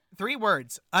3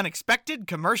 words. Unexpected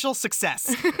commercial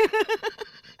success.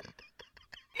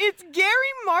 It's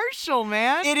Gary Marshall,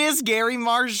 man. It is Gary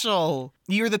Marshall.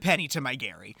 You're the Penny to my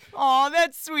Gary. Aw,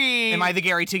 that's sweet. Am I the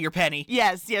Gary to your Penny?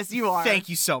 Yes, you are. Thank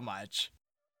you so much.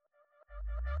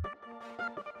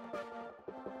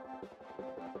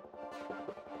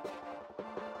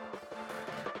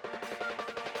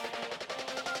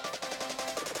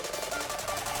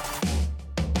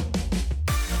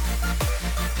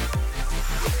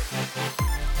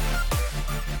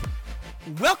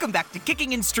 Welcome back to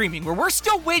Kicking and Streaming, where we're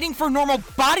still waiting for normal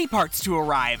body parts to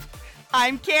arrive.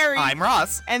 I'm Carrie. I'm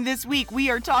Ross. And this week we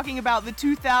are talking about the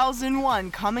 2001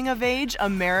 coming-of-age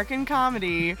American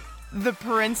comedy, The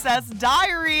Princess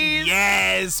Diaries.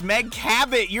 Yes, Meg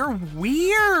Cabot, you're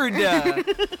weird.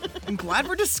 I'm glad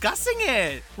we're discussing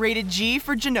it. Rated G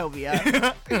for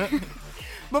Genovia.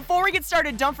 Before we get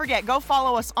started, don't forget, go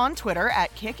follow us on Twitter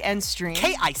at Kick and Stream.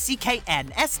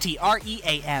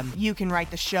 KICKNSTREAM. You can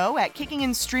write the show at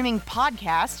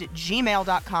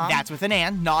kickingandstreamingpodcast@gmail.com. That's with an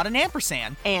and, not an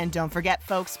ampersand. And don't forget,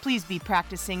 folks, please be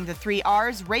practicing the 3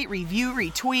 R's, rate, review,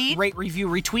 retweet. Rate, review,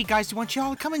 retweet. Guys, we want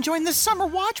y'all to come and join this summer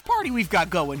watch party we've got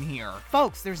going here.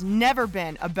 Folks, there's never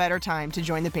been a better time to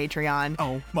join the Patreon.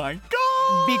 Oh my God.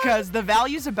 Because the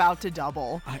value's about to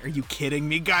double. Are you kidding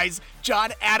me, guys?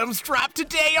 John Adams dropped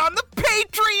today on the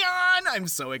Patreon! I'm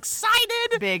so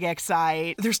excited! Big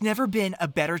excite. There's never been a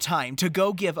better time to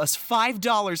go give us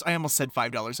 $5. I almost said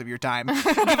 $5 of your time. Give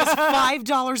us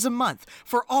 $5 a month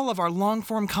for all of our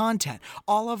long-form content,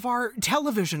 all of our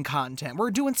television content.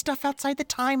 We're doing stuff outside the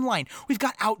timeline. We've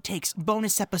got outtakes,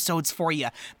 bonus episodes for you,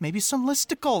 maybe some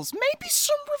listicles, maybe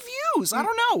some reviews. I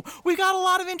don't know. We got a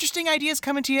lot of interesting ideas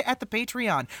coming to you at the Patreon.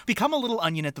 Become a little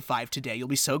onion at the 5 today. You'll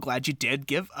be so glad you did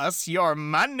give us your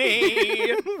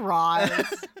money. Roz.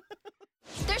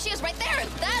 There she is right there.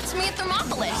 That's Mia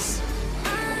Thermopolis.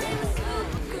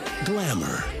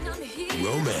 Glamour,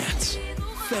 romance,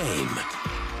 fame.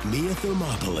 Mia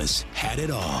Thermopolis had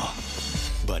it all,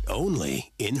 but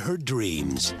only in her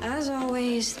dreams. As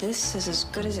always, this is as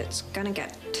good as it's gonna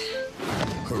get.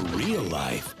 Her real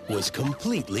life was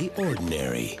completely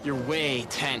ordinary. You're way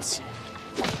tense.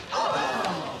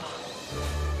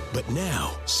 But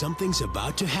now, something's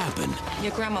about to happen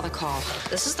Your grandmother called.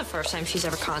 This is the first time she's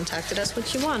ever contacted us.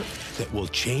 What you want? that will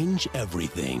change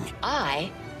everything.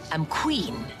 I am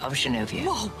Queen of Genovia.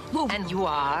 Whoa. And you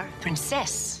are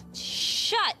Princess.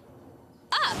 Shut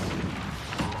up!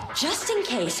 Just in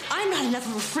case I'm not enough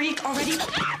of a freak already,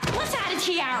 let's add a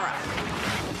tiara.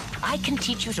 I can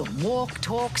teach you to walk,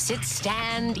 talk, sit,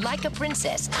 stand like a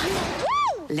princess.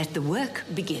 Let the work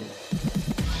begin.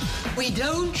 We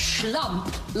don't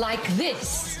schlump like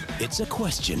this. It's a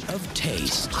question of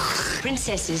taste.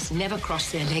 Princesses never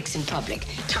cross their legs in public.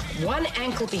 Tuck one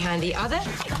ankle behind the other.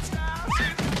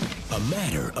 A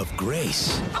matter of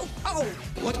grace.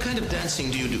 What kind of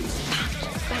dancing do you do?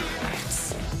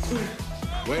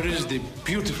 Where is the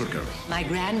beautiful girl? My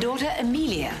granddaughter,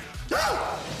 Amelia.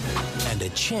 And a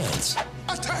chance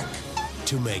Attack!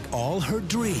 to make all her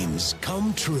dreams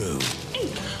come true.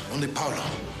 Only Paolo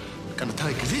can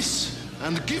take this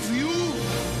and give you...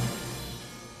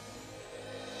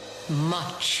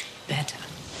 Much better.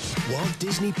 Walt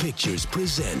Disney Pictures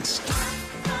presents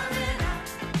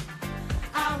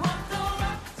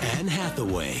Anne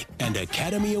Hathaway and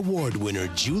Academy Award winner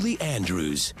Julie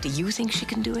Andrews. Do you think she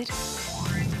can do it?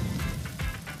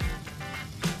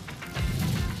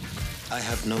 I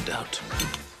have no doubt.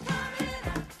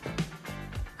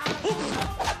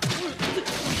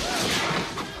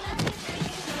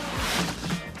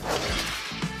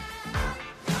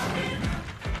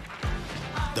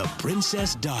 The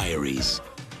Princess Diaries.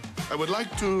 I would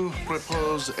like to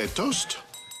propose a toast.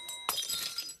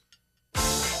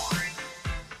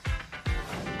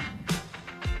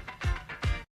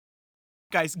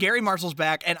 Guys, Gary Marshall's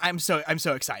back, and I'm so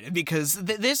excited because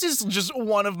this is just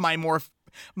one of my more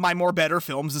better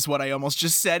films, is what I almost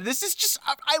just said. This is just,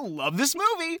 I love this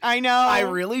movie. I know. I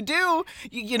really do.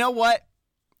 You know what?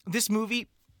 This movie,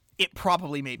 it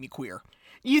probably made me queer.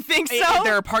 You think so?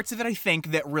 There are parts of it, I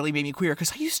think, that really made me queer,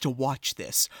 because I used to watch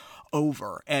this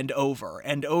over and over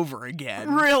and over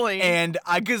again. Really? And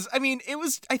it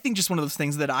was, I think, just one of those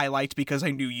things that I liked because I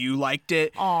knew you liked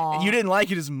it. Aww. And you didn't like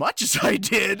it as much as I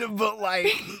did, but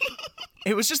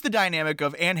it was just the dynamic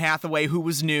of Anne Hathaway, who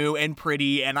was new and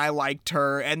pretty, and I liked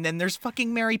her, and then there's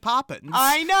fucking Mary Poppins.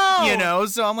 I know.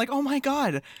 So I'm like, oh my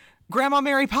God, Grandma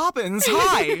Mary Poppins,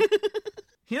 hi.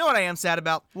 You know what I am sad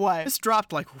about? What? This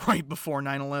dropped like right before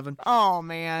 9/11. Oh,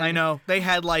 man. I know. They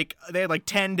had like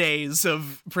 10 days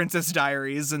of Princess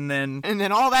Diaries and then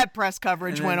all that press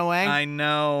coverage went away. I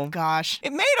know. Gosh.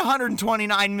 It made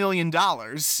 $129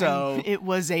 million, so It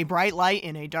was a bright light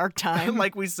in a dark time.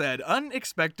 like we said,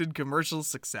 unexpected commercial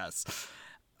success.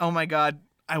 Oh my god,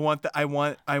 I want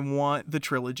the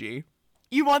trilogy.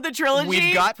 You want the trilogy?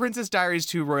 We've got Princess Diaries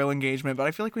 2 Royal Engagement, but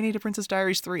I feel like we need a Princess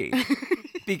Diaries 3.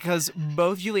 Because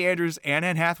both Julie Andrews and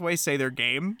Anne Hathaway say they're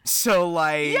game. So,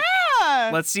 like, Yeah!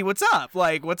 let's see what's up.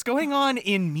 Like, what's going on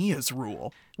in Mia's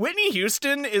Rule? Whitney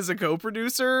Houston is a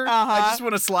co-producer. I just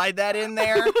want to slide that in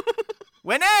there.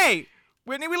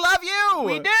 Whitney, we love you!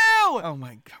 We do! Oh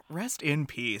my god, rest in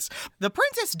peace. The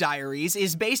Princess Diaries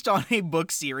is based on a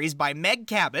book series by Meg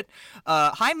Cabot.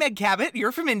 Hi, Meg Cabot.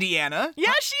 You're from Indiana.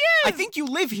 Yeah, she is! I think you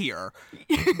live here.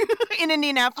 In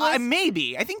Indianapolis?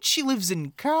 Maybe. I think she lives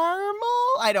in Carmel?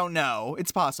 I don't know.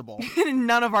 It's possible.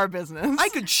 None of our business. I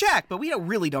could check, but we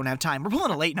really don't have time. We're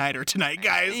pulling a late-nighter tonight,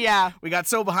 guys. Yeah. We got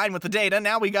so behind with the data,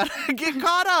 now we gotta get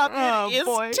caught up. Oh, It is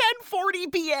boy.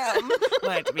 10:40 p.m.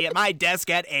 I have to be at my desk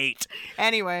at 8.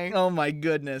 Anyway. Oh my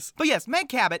goodness. But yes, Meg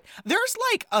Cabot, there's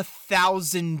like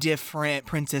 1,000 different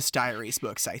Princess Diaries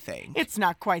books, I think. It's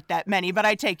not quite that many, but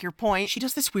I take your point. She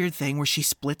does this weird thing where she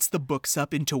splits the books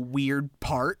up into weird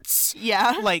parts.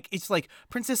 Yeah. Like, it's like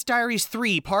Princess Diaries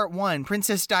 3, Part 1,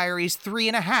 Princess Diaries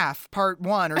 3.5, Part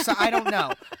 1, or so. I don't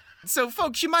know. So,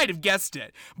 folks, you might have guessed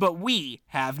it, but we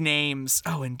have names.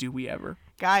 Oh, and do we ever?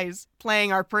 Guys,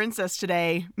 playing our princess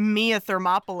today, Mia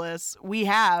Thermopolis, we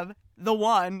have the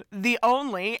one, the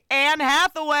only, Anne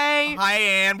Hathaway. Hi,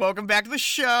 Anne. Welcome back to the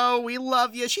show. We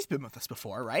love you. She's been with us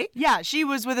before, right? Yeah, she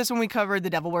was with us when we covered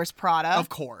The Devil Wears Prada. Of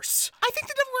course. I think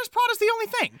The Devil Wears Prada's the only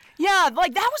thing. Yeah,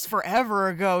 like that was forever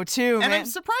ago, too, And man. I'm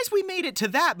surprised we made it to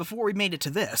that before we made it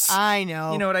to this. I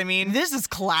know. You know what I mean? This is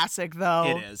classic,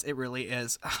 though. It is. It really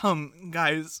is.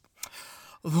 Guys,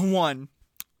 the one,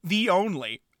 the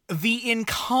only, the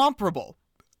incomparable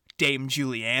Dame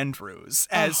Julie Andrews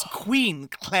as Queen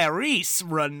Clarice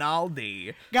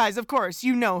Rinaldi. Guys, of course,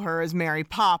 you know her as Mary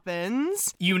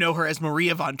Poppins. You know her as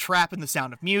Maria von Trapp in The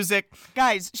Sound of Music.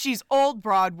 Guys, she's old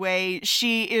Broadway.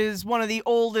 She is one of the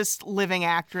oldest living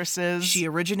actresses. She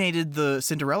originated the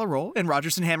Cinderella role in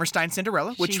Rodgers and Hammerstein's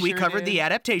Cinderella, which She we sure covered did. the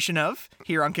adaptation of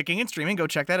here on Kicking and Streaming. Go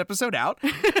check that episode out.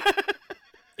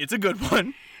 It's a good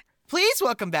one. Please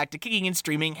welcome back to Kicking and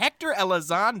Streaming, Hector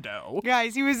Elizondo.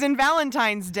 Guys, he was in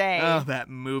Valentine's Day. Oh, that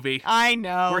movie. I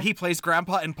know. Where he plays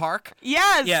Grandpa in Park.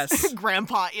 Yes. Yes.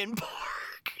 Grandpa in Park.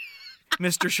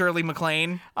 Mr. Shirley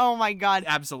MacLaine. Oh my God.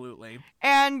 Absolutely.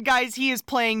 And guys, he is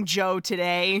playing Joe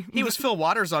today. He was Phil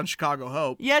Waters on Chicago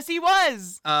Hope. Yes, he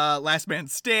was. Last Man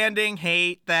Standing,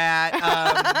 hate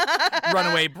that.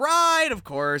 Runaway Bride, of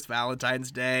course,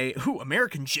 Valentine's Day. Ooh,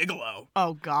 American Gigolo.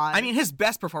 Oh God. I mean, his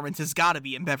best performance has got to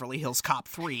be in Beverly Hills Cop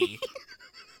 3.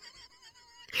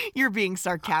 You're being A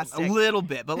sarcastic. little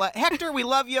bit. But Hector, we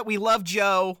love you. We love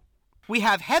Joe. We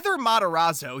have Heather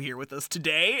Matarazzo here with us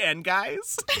today, and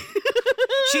guys,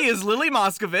 she is Lily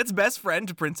Moscovitz, best friend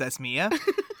to Princess Mia.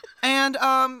 And,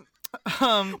 One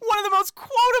of the most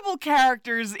quotable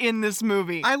characters in this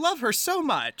movie. I love her so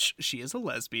much. She is a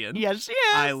lesbian. Yes, she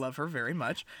is. I love her very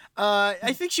much.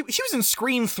 I think she was in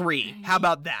Scream 3. How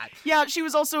about that? Yeah, she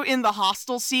was also in the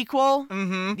Hostel sequel.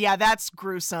 Mm-hmm. Yeah, that's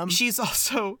gruesome. She's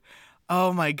also,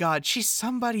 oh my God, she's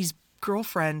somebody's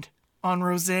girlfriend on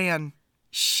Roseanne.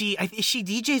 Is she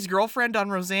DJ's girlfriend on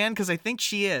Roseanne? Because I think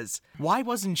she is. Why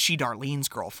wasn't she Darlene's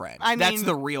girlfriend? I That's mean,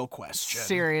 the real question.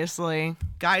 Seriously.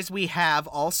 Guys, we have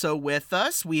also with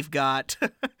us, we've got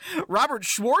Robert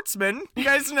Schwartzman. You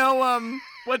guys know,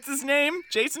 what's his name?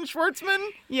 Jason Schwartzman?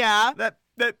 Yeah. That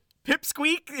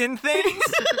pipsqueak in Things?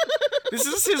 This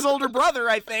is his older brother,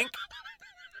 I think.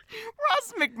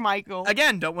 Ross McMichael.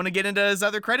 Again, don't want to get into his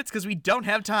other credits because we don't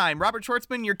have time. Robert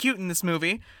Schwartzman, you're cute in this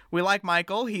movie. We like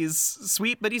Michael. He's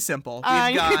sweet, but he's simple.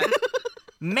 We've got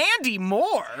Mandy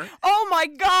Moore Oh my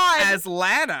God. as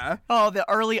Lana. Oh, the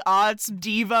early aughts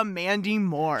diva Mandy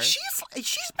Moore.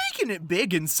 She's making it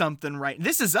big in something right.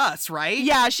 This Is Us, right?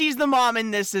 Yeah, she's the mom in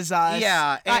This Is Us.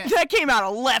 Yeah, and- that came out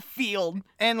of left field.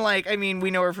 And I mean, we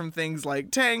know her from things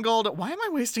like Tangled. Why am I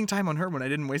wasting time on her when I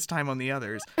didn't waste time on the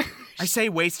others? I say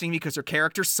wasting because her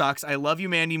character sucks. I love you,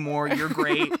 Mandy Moore. You're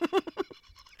great.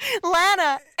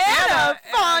 Lana, Anna,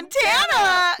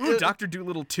 Fontana. Ooh, Dr.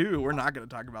 Dolittle 2. We're not going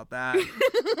to talk about that.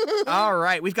 All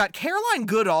right. We've got Caroline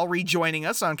Goodall rejoining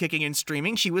us on Kicking and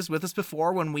Streaming. She was with us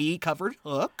before when we covered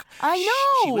Hook. I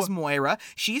know. She was Moira.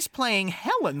 She's playing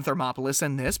Helen Thermopolis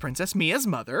in this, Princess Mia's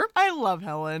mother. I love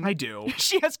Helen. I do.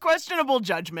 She has questionable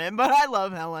judgment, but I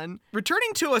love Helen.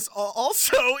 Returning to us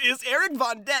also is Eric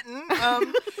Von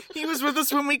Detten. He was with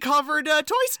us when we covered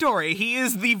Toy Story. He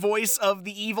is the voice of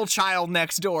the evil child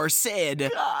next door,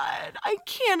 Sid. God, I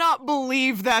cannot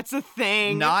believe that's a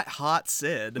thing. Not Hot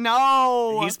Sid.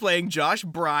 No. He's playing Josh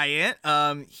Bryant.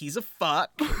 He's a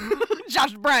fuck.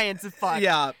 Josh Bryant's a fuck.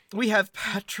 Yeah. We have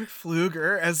Patrick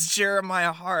Fluger as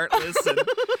Jeremiah Hart. Listen,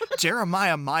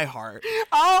 Jeremiah My Heart.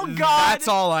 Oh, God. That's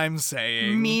all I'm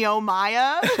saying. Mio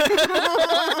Maya.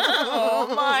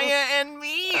 Oh, Maya and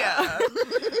Mia.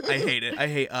 I hate it. I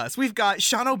hate us. We've got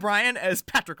Sean O'Brien as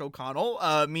Patrick O'Connell,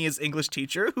 Mia's English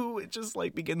teacher, who just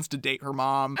like begins to date her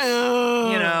mom.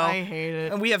 Ugh, You know. I hate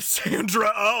it. And we have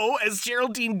Sandra Oh as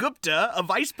Geraldine Gupta, a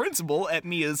vice principal at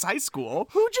Mia's high school.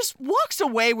 Who just walks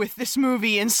away with this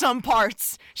movie in some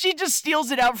parts. She just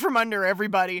steals it out from under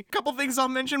everybody. Couple things I'll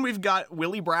mention. We've got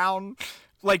Willie Brown,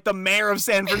 like the mayor of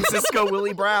San Francisco,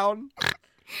 Willie Brown.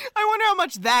 I wonder how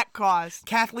much that cost.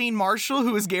 Kathleen Marshall,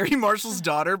 who is Gary Marshall's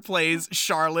daughter, plays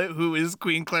Charlotte, who is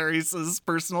Queen Clarice's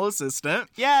personal assistant.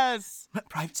 Yes.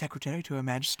 Private secretary to Her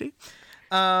Majesty.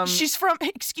 She's from,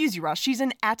 excuse you, Ross, she's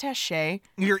an attaché.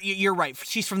 You're right.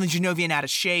 She's from the Genovian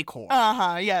Attaché Corps.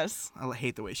 Uh-huh, yes. I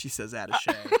hate the way she says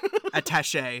attaché.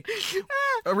 Attaché.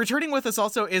 Returning with us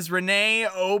also is Renee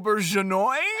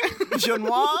Aubergenois.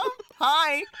 Genois.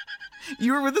 Hi.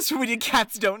 You were with us when we did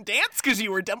Cats Don't Dance because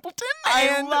you were Templeton.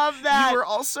 I and love that. You were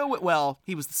also, well,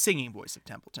 he was the singing voice of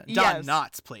Templeton. Yes. Don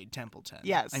Knotts played Templeton.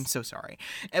 Yes. I'm so sorry.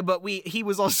 But he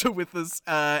was also with us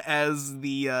as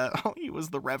he was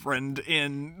the Reverend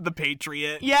in The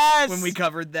Patriot. Yes. When we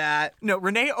covered that. No,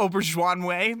 Renee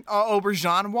Aubergenois.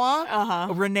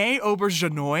 Renee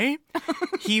Aubergenois.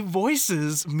 He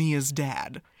voices Mia's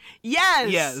dad. Yes.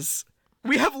 Yes.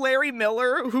 We have Larry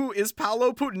Miller, who is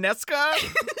Paolo Putinesca.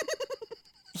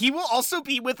 He will also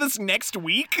be with us next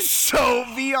week, so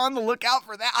be on the lookout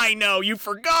for that. I know, you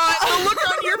forgot the look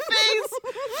on your face.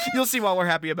 You'll see why we're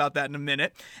happy about that in a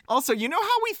minute. Also, you know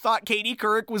how we thought Katie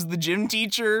Couric was the gym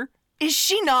teacher? Is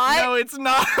she not? No, it's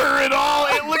not her at all.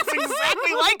 It looks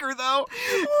exactly like her, though.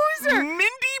 Who's her? Mindy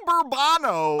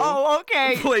Burbano. Oh,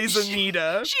 okay. Plays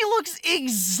Anita. She looks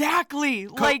exactly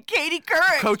like Katie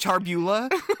Couric. Coach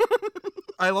Harbula.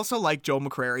 I also like Joel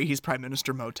McCrary. He's Prime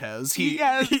Minister Motez.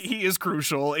 Yes. He is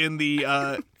crucial in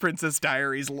the Princess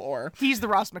Diaries lore. He's the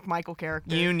Ross McMichael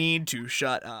character. You need to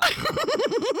shut up.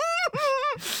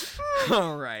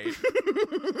 All right.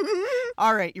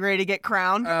 All right, you ready to get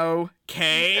crowned?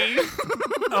 Okay.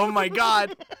 Oh my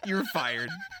God, you're fired.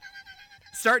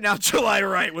 Starting out July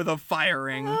right with a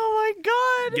firing. Oh my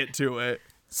God. Get to it.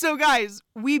 So guys,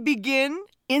 we begin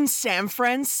in San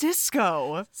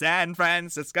Francisco. San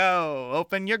Francisco,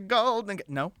 open your golden...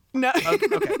 No? No.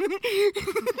 Okay.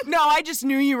 No, I just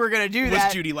knew you were going to do that.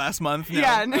 Was Judy last month? No.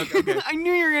 Yeah, Okay. I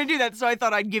knew you were going to do that, so I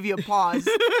thought I'd give you a pause.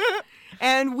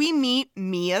 And we meet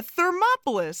Mia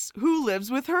Thermopolis, who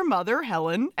lives with her mother,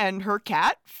 Helen, and her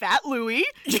cat, Fat Louie,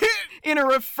 in a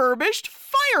refurbished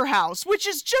firehouse, which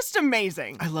is just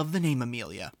amazing. I love the name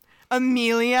Amelia.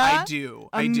 Amelia? I do.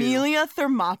 Amelia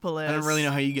Thermopolis. I don't really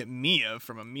know how you get Mia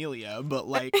from Amelia, but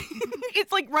like...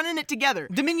 It's like running it together.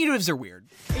 Diminutives are weird.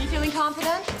 Are you feeling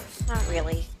confident? Not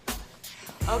really.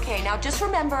 Okay, now just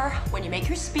remember, when you make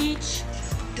your speech,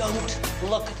 don't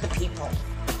look at the people.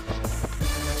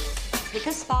 Pick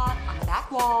a spot on the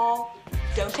back wall,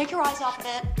 don't take your eyes off of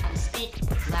it, and speak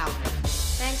loudly.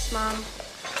 Thanks, Mom.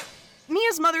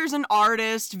 Mia's mother's an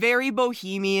artist, very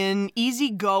bohemian,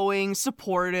 easygoing,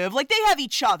 supportive. Like, they have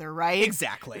each other, right?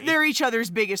 Exactly. They're each other's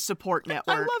biggest support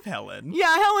network. I love Helen.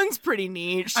 Yeah, Helen's pretty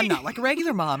neat. I'm not like a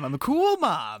regular mom. I'm a cool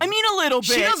mom. I mean, a little bit.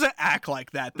 She doesn't act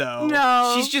like that, though.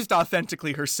 No. She's just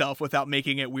authentically herself without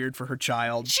making it weird for her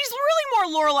child. She's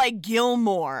really more Lorelai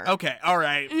Gilmore. Okay, all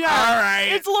right. Yeah, all right.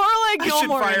 It's Lorelai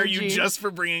Gilmore I should fire energy. you just for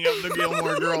bringing up the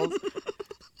Gilmore Girls.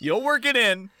 You'll work it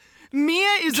in.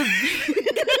 Mia is a...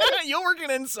 You'll work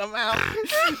it in somehow.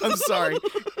 I'm sorry.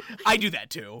 I do that,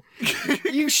 too.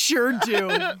 You sure do.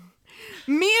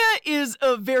 Mia is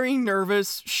a very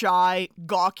nervous, shy,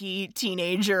 gawky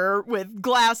teenager with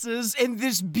glasses and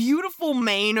this beautiful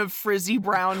mane of frizzy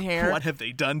brown hair. What have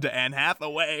they done to Anne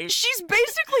Hathaway? She's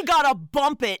basically got a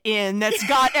bump it in that's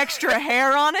got extra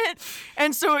hair on it,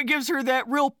 and so it gives her that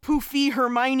real poofy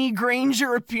Hermione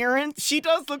Granger appearance. She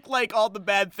does look like all the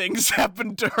bad things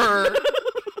happened to her.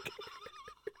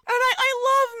 I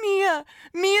love Mia.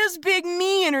 Mia's big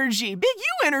me energy. Big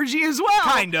you energy as well.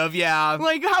 Kind of, yeah.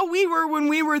 Like how we were when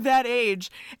we were that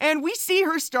age. And we see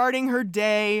her starting her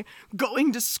day,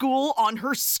 going to school on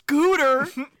her scooter.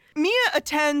 Mia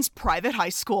attends private high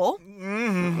school,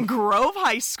 Grove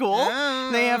High School.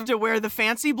 They have to wear the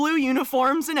fancy blue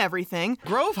uniforms and everything.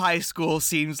 Grove High School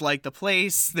seems like the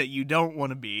place that you don't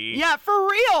want to be. Yeah, for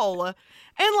real.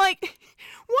 And like,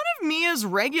 one of Mia's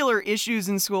regular issues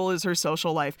in school is her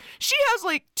social life. She has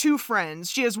like 2 friends.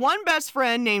 She has one best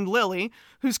friend named Lily,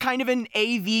 who's kind of an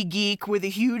AV geek with a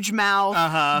huge mouth,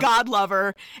 God love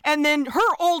her. And then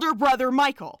her older brother,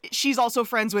 Michael. She's also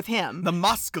friends with him. The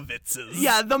Moskowitzes.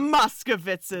 Yeah, the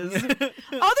Moskowitzes.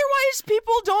 Otherwise,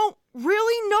 people don't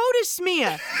really notice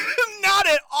Mia. Not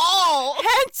at all.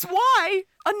 Hence why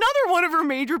another one of her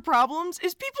major problems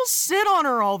is people sit on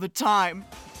her all the time.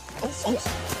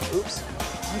 Oops.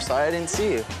 I'm sorry, I didn't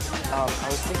see you. I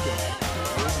was thinking.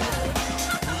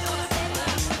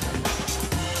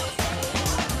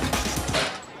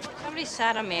 Somebody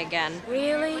sat on me again.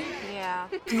 Really? Yeah.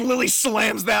 Lily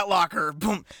slams that locker.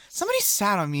 Boom. Somebody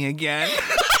sat on me again.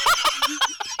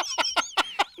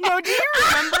 No, do you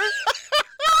remember?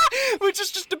 Which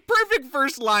is just a perfect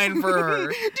first line for her.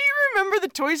 Do you remember the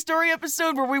Toy Story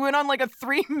episode where we went on like a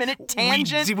 3-minute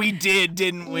tangent? We did,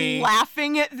 didn't we?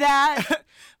 Laughing at that.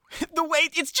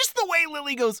 It's just the way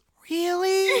Lily goes,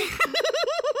 really?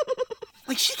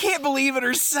 Like, she can't believe it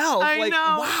herself. I know.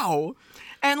 Wow.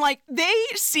 And like, they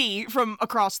see from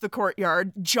across the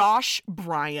courtyard Josh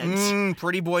Bryant.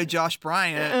 Pretty boy Josh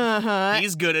Bryant.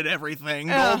 He's good at everything.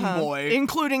 Golden boy.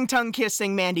 Including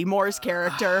tongue-kissing Mandy Moore's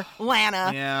character,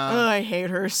 Lana. Yeah. Oh, I hate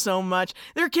her so much.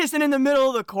 They're kissing in the middle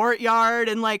of the courtyard,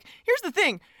 and like, here's the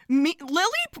thing. Lily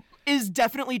is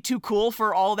definitely too cool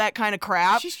for all that kind of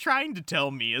crap. She's trying to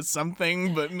tell Mia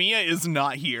something, but Mia is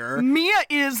not here. Mia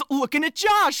is looking at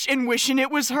Josh and wishing it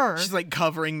was her. She's like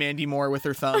covering Mandy Moore with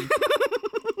her thumb.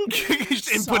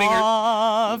 And putting her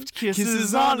soft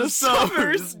kisses on a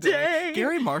summer's day.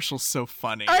 Gary Marshall's so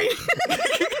funny.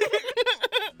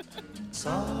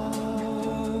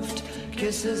 Soft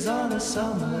kisses on a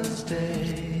summer's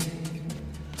day,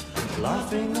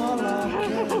 laughing all our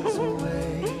cares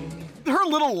away. Her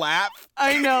little laugh.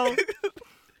 I know.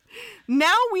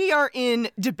 Now we are in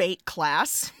debate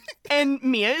class, and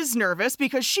Mia is nervous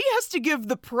because she has to give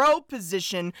the pro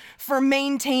position for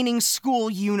maintaining school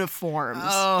uniforms.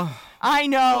 Oh. I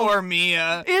know. Poor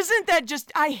Mia. Isn't that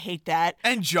just, I hate that.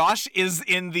 And Josh is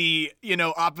in the,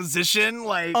 opposition,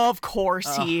 like. Of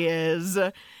course he is.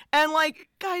 And like,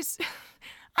 guys,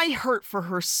 I hurt for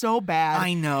her so bad.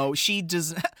 I know. She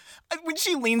does. When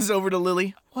she leans over to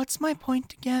Lily, what's my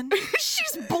point again?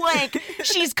 She's blank.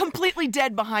 She's completely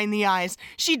dead behind the eyes.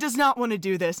 She does not want to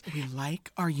do this. We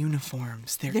like our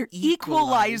uniforms. They're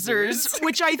equalizers,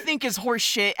 which I think is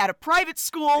horseshit at a private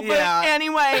school, but Yeah.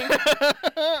 anyway.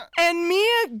 And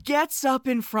Mia gets up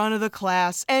in front of the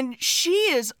class, and she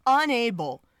is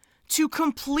unable to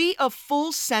complete a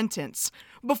full sentence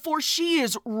before she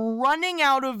is running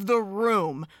out of the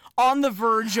room on the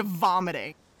verge of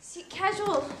vomiting. See,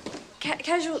 casual.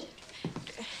 Casual.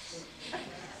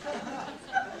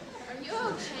 Are you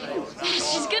okay?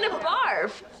 She's gonna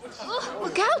barf.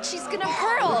 Look out, she's gonna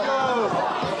hurl.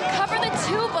 Cover the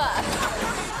tuba.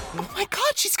 Oh my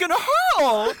god, she's gonna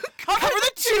hurl! Cover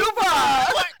the tuba!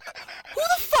 Who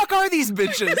the fuck are these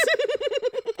bitches?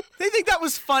 They think that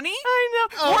was funny? I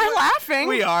know. We're laughing.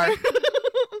 We are.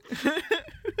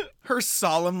 Her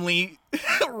solemnly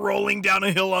rolling down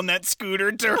a hill on that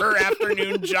scooter to her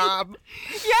afternoon job.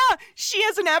 Yeah, she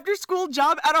has an after-school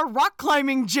job at a rock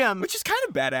climbing gym. Which is kind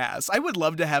of badass. I would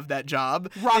love to have that job.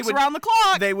 Rocks around the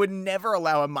clock. They would never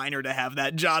allow a minor to have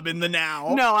that job in the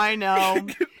now. No, I know.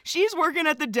 She's working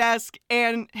at the desk,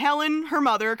 and Helen, her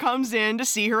mother, comes in to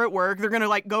see her at work. They're gonna,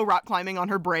 like, go rock climbing on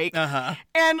her break.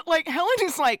 And, like, Helen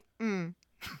is like,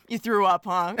 you threw up,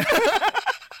 huh?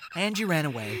 And you ran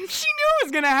away. She knew it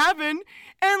was gonna happen.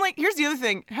 And, like, here's the other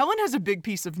thing. Helen has a big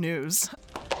piece of news.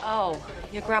 Oh,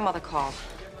 your grandmother called.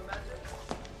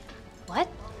 What?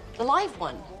 The live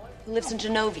one, who lives in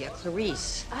Genovia,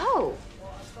 Clarice. Oh.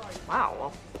 Wow,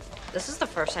 well, this is the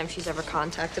first time she's ever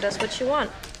contacted us. What'd she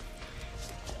want?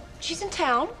 She's in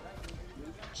town.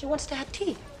 She wants to have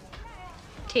tea.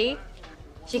 Tea?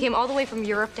 She came all the way from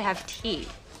Europe to have tea.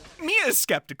 Mia's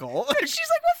skeptical. She's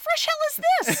like, what fresh hell is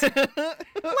this?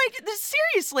 Like,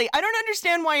 seriously, I don't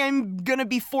understand why I'm gonna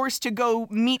be forced to go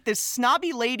meet this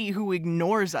snobby lady who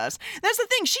ignores us. That's the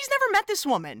thing, she's never met this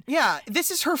woman. Yeah, this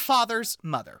is her father's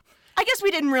mother. I guess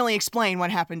we didn't really explain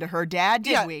what happened to her dad,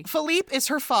 did we? Philippe is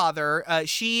her father.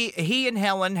 He and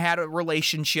Helen had a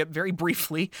relationship very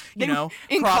briefly, in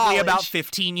probably college. about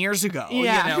 15 years ago.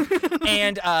 Yeah.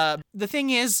 And the thing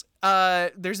is,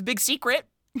 there's a big secret.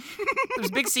 There's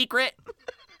a big secret.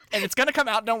 And it's gonna come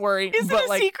out, don't worry. Is it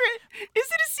a secret? Is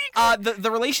it a secret?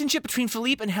 The relationship between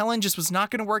Philippe and Helen just was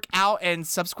not gonna work out, and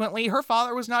subsequently her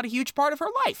father was not a huge part of her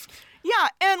life. Yeah,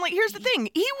 and here's the thing.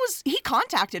 He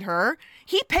contacted her.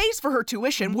 He pays for her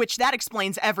tuition, which that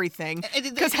explains everything.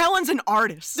 Because Helen's an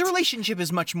artist. The relationship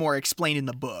is much more explained in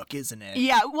the book, isn't it?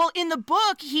 Yeah, well, in the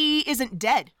book, he isn't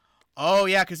dead. Oh,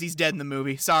 yeah, because he's dead in the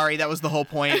movie. Sorry, that was the whole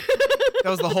point. That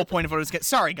was the whole point of what it was getting.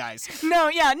 Sorry, guys. No,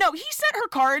 he sent her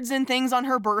cards and things on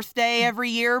her birthday every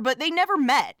year, but they never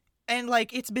met. And,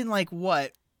 it's been,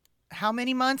 what? How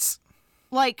many months?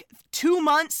 2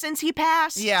 months since he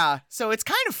passed. Yeah, so it's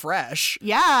kind of fresh.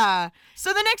 Yeah.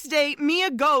 So the next day, Mia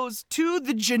goes to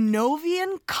the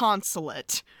Genovian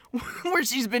consulate, where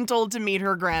she's been told to meet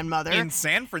her grandmother. In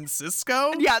San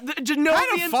Francisco? Yeah, the Genovian...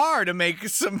 Kind of far to make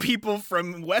some people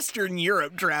from Western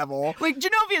Europe travel.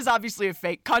 Genovia is obviously a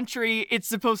fake country. It's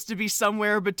supposed to be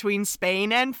somewhere between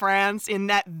Spain and France in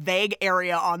that vague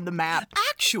area on the map.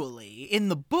 Actually, in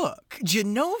the book,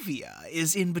 Genovia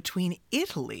is in between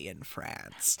Italy and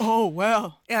France. Oh,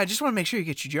 well. Yeah, I just want to make sure you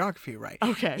get your geography right.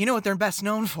 Okay. You know what they're best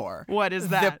known for? What is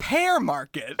that? The pear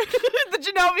market. The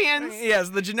Genovians. Yes,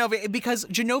 the Genovia, because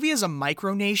Genovia is a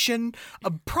micronation,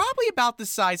 probably about the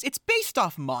size. It's based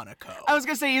off Monaco. I was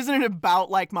going to say, isn't it about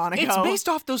like Monaco? It's based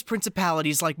off those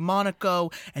principalities like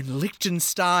Monaco and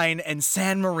Liechtenstein and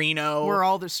San Marino. Where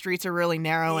all the streets are really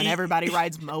narrow and everybody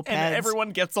rides mopeds. And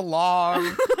everyone gets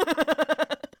along.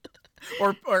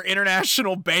 Or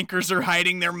international bankers are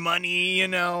hiding their money,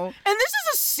 And this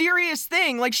is a serious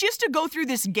thing. She has to go through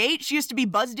this gate. She has to be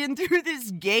buzzed in through this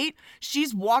gate.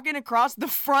 She's walking across the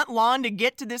front lawn to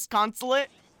get to this consulate.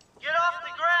 Get off the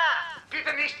grass!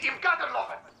 Bitte nicht im Garten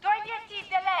laufen!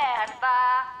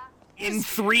 In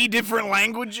 3 different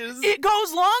languages? It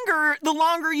goes longer the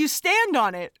longer you stand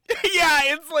on it. Yeah,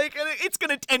 it's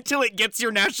gonna, until it gets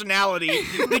your nationality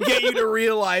to get you to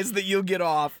realize that you'll get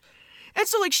off. And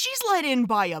so, she's let in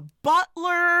by a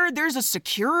butler. There's a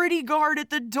security guard at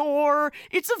the door.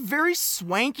 It's a very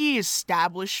swanky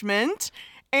establishment.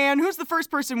 And who's the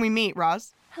first person we meet,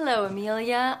 Roz? Hello,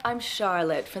 Amelia. I'm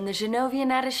Charlotte from the Genovian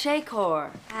Attaché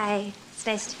Corps. Hi. It's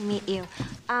nice to meet you.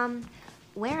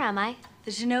 Where am I?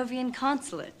 The Genovian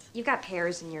consulate. You've got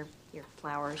pears in your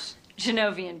flowers.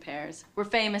 Genovian pears. We're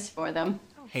famous for them.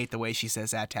 Hate the way she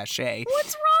says attaché.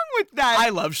 What's wrong with that? I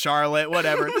love Charlotte,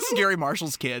 whatever. This is Gary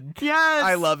Marshall's kid. Yes.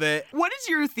 I love it. What is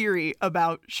your theory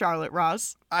about Charlotte,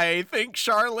 Ross? I think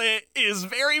Charlotte is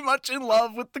very much in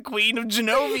love with the Queen of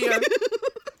Genovia.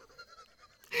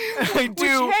 I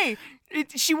do. Which, hey,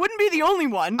 she wouldn't be the only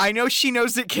one. I know she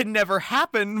knows it can never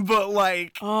happen, but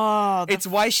it's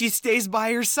why she stays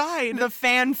by her side. The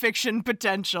fan fiction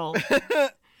potential.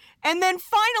 And then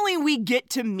finally we get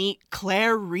to meet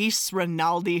Clarice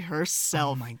Rinaldi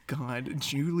herself. Oh my God,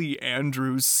 Julie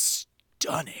Andrews,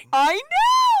 stunning. I know!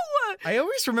 I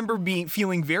always remember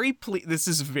feeling very pleased. This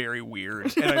is very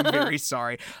weird, and I'm very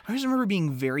sorry. I always remember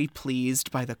being very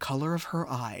pleased by the color of her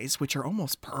eyes, which are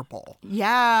almost purple.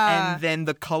 Yeah. And then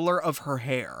the color of her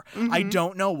hair. Mm-hmm. I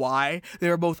don't know why. They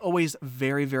are both always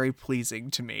very, very pleasing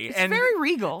to me. It's very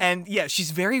regal. And yeah,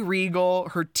 she's very regal.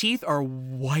 Her teeth are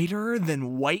whiter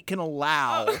than white can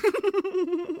allow.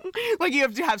 You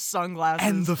have to have sunglasses.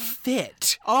 And the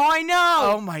fit. Oh, I know.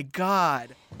 Oh my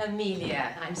God.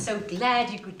 Amelia, I'm so glad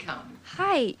you could come.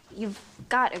 Hi, you've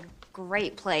got a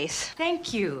great place.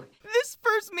 Thank you. This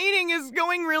first meeting is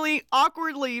going really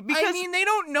awkwardly because... they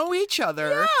don't know each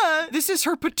other. Yeah. This is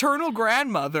her paternal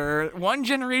grandmother, 1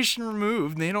 generation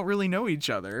removed, and they don't really know each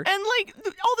other. And,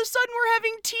 all of a sudden we're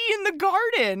having tea in the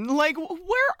garden.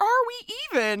 Where are we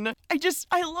even?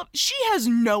 I love... She has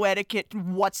no etiquette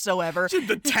whatsoever.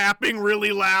 The tapping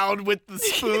really loud with the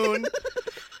spoon.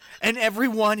 And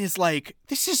everyone is like,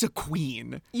 this is a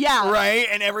queen. Yeah. Right?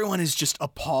 And everyone is just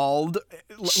appalled.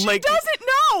 She doesn't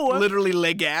know. Literally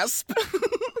le gasp.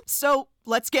 So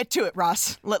let's get to it,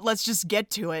 Ross. Let's just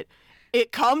get to it.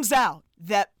 It comes out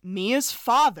that Mia's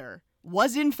father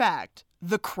was, in fact,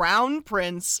 the crown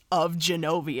prince of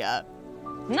Genovia.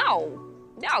 No,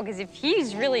 because if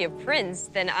he's really a prince,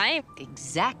 then I'm...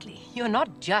 Exactly. You're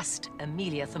not just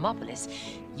Amelia Thermopolis.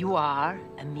 You are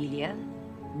Amelia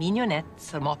Mignonette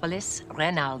Thermopolis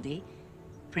Rinaldi,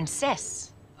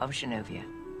 Princess of Genovia.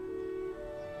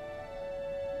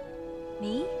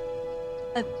 Me?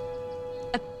 A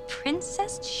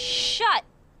princess? Shut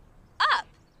up!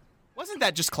 Wasn't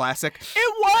that just classic?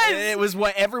 It was! It was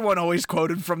what everyone always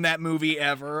quoted from that movie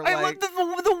ever. I love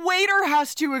the waiter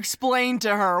has to explain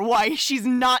to her why she's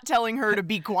not telling her to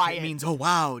be quiet. It means, oh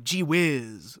wow, gee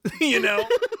whiz. You know?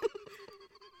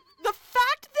 The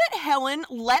fact that Helen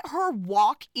let her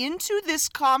walk into this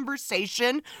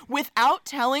conversation without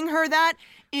telling her that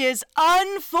is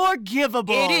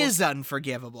unforgivable. It is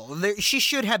unforgivable. She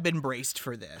should have been braced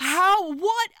for this.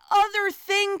 What other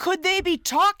thing could they be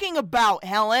talking about,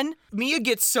 Helen? Mia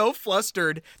gets so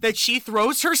flustered that she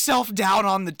throws herself down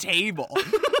on the table.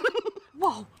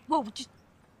 Whoa, just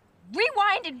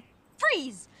rewind and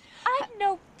freeze. I'm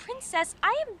no princess.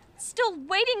 I am still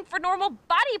waiting for normal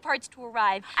body parts to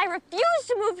arrive. I refuse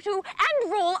to move to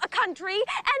and rule a country.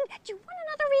 And do you want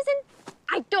another reason?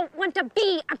 I don't want to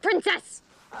be a princess.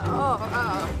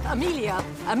 Amelia,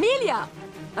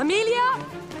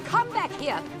 come back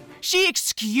here. She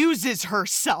excuses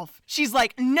herself. She's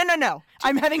like, no,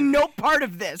 I'm having no part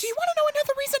of this. Do you want to know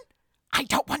another reason? I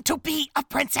don't want to be a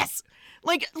princess.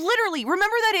 Like, literally,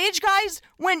 remember that age, guys?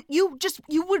 When you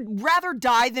would rather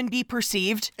die than be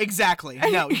perceived? Exactly.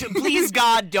 No, please,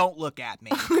 God, don't look at me.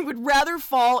 I would rather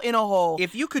fall in a hole.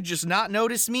 If you could just not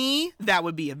notice me, that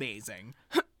would be amazing.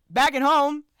 Back at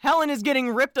home, Helen is getting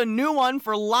ripped a new one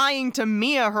for lying to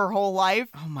Mia her whole life.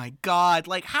 Oh my God,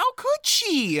 like, how could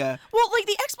she? Well, like,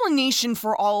 the explanation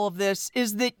for all of this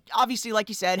is that, obviously, like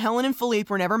you said, Helen and Philippe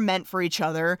were never meant for each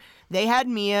other. They had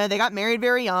Mia, they got married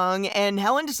very young, and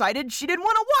Helen decided she didn't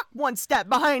want to walk one step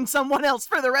behind someone else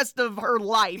for the rest of her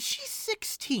life. She's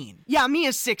 16. Yeah,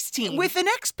 Mia's 16. With an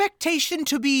expectation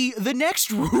to be the next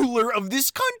ruler of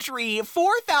this country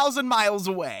 4,000 miles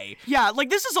away. Yeah, like,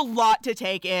 this is a lot to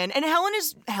take in, and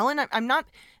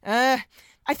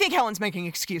I think Helen's making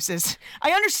excuses.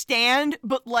 I understand,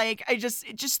 but, like,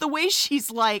 just the way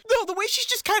she's like... No, the way she's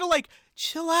just kind of like,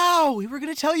 chill out, we were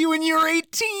going to tell you when you're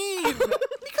 18. Because,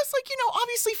 like, you know,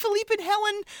 obviously Philippe and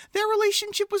Helen, their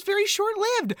relationship was very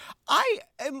short-lived. I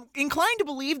am inclined to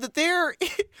believe that there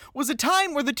was a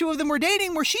time where the two of them were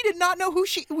dating where she did not know who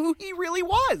he really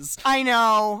was. I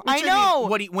know.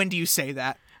 When do you say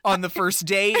that? On the first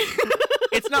date?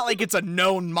 It's not like it's a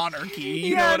known monarchy,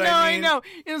 you know what I mean? I know.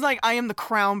 It was like, I am the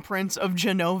crown prince of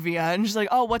Genovia. And she's like,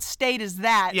 oh, what state is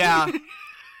that? Yeah.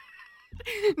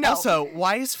 No. Also,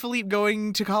 why is Philippe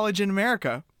going to college in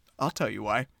America? I'll tell you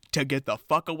why. To get the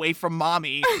fuck away from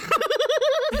mommy.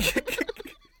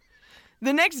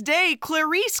 The next day,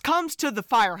 Clarice comes to the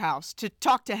firehouse to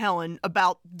talk to Helen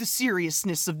about the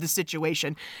seriousness of the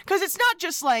situation. Because it's not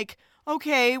just like,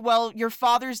 okay, well, your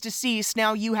father's deceased,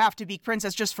 now you have to be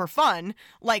princess just for fun.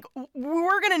 Like,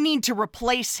 we're gonna need to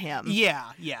replace him.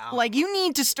 Yeah. Like, you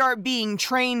need to start being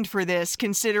trained for this,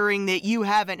 considering that you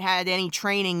haven't had any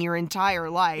training your entire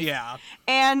life. Yeah.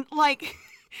 And, like...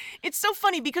 It's so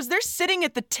funny because they're sitting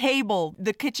at the table,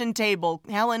 the kitchen table,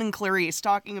 Helen and Clarice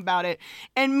talking about it,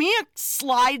 and Mia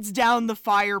slides down the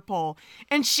fire pole,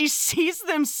 and she sees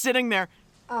them sitting there.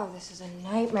 Oh, this is a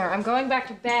nightmare. I'm going back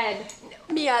to bed.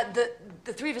 Mia,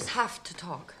 the three of us have to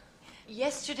talk.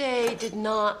 Yesterday did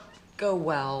not go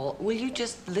well. Will you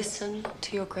just listen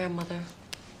to your grandmother?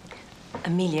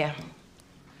 Amelia,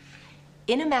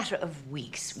 in a matter of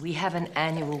weeks, we have an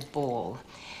annual ball.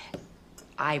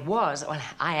 I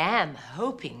am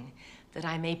hoping that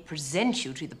I may present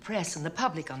you to the press and the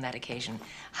public on that occasion.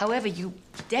 However, you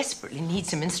desperately need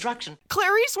some instruction.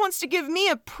 Clarice wants to give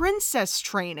Mia princess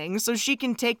training so she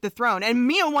can take the throne, and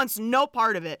Mia wants no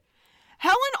part of it.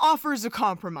 Helen offers a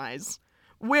compromise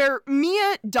where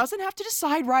Mia doesn't have to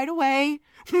decide right away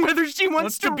whether she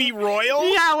wants to be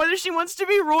royal? Yeah, whether she wants to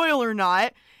be royal or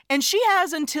not. And she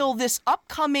has until this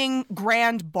upcoming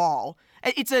grand ball.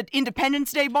 It's an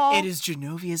Independence Day ball. It is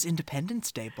Genovia's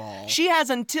Independence Day ball. She has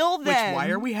until then. Which, why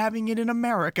are we having it in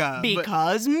America?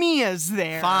 Because Mia's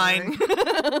there. Fine.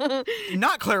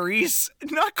 Not Clarice.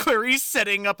 Not Clarice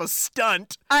setting up a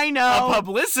stunt. I know. A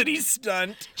publicity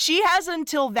stunt. She has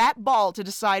until that ball to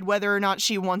decide whether or not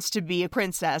she wants to be a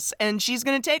princess, and she's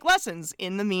going to take lessons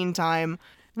in the meantime.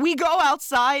 We go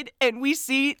outside, and we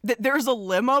see that there's a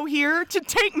limo here to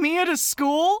take Mia to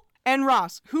school. And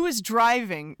Ross, who is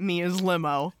driving Mia's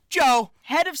limo? Joe.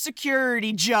 Head of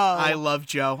security, Joe. I love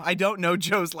Joe. I don't know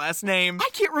Joe's last name. I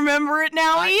can't remember it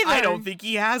now either. I don't think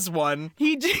he has one.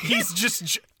 He's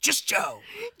just Joe.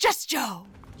 Just Joe.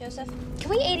 Joseph, can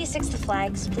we 86 the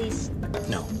flags, please?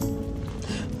 No.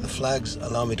 The flags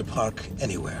allow me to park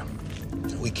anywhere.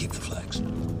 We keep the flags.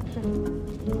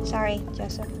 Sorry,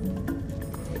 Joseph.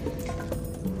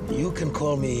 You can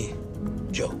call me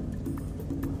Joe.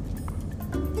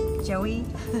 Joey?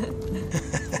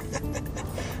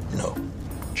 No,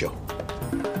 Joe.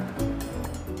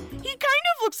 He kind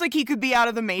of looks like he could be out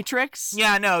of the Matrix.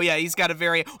 Yeah, no, yeah, he's got a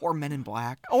very... Or Men in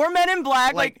Black. Or Men in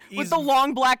Black, like with the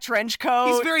long black trench coat.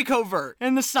 He's very covert.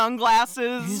 And the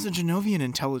sunglasses. He's a Genovian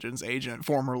intelligence agent,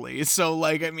 formerly. So,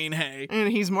 like, I mean, hey. And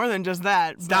he's more than just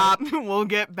that. Stop. We'll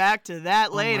get back to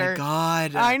that later. Oh, my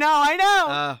God. I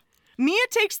know. Mia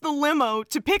takes the limo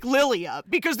to pick Lily up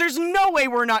because there's no way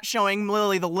we're not showing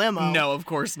Lily the limo. No, of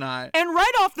course not. And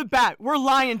right off the bat, we're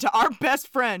lying to our best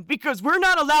friend because we're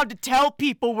not allowed to tell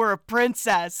people we're a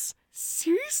princess.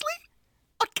 Seriously?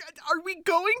 Are we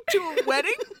going to a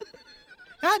wedding?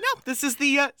 No, this is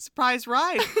the surprise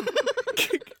ride.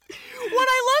 What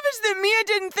I love is that Mia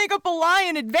didn't think up a lie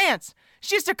in advance.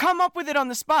 She has to come up with it on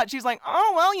the spot. She's like,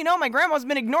 oh, well, you know, my grandma's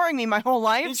been ignoring me my whole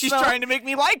life. She's trying to make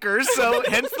me like her, so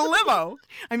hence the limo.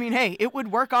 I mean, hey, it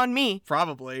would work on me.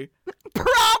 Probably,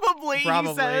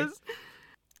 he says.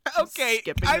 Okay,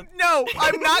 I'm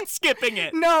not skipping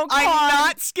it. No, I'm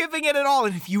not skipping it at all.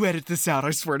 And if you edit this out, I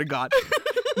swear to God,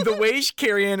 the way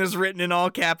Carrie Ann is written in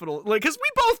all capital, like, because we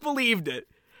both believed it.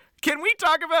 Can we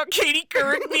talk about Katie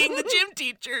Couric being the gym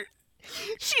teacher?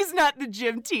 She's not the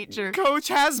gym teacher. Coach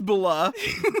Hasbulla.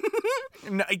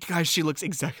 No, guys, she looks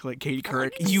exactly like Katie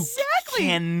Couric. Exactly. You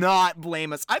cannot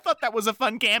blame us. I thought that was a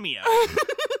fun cameo.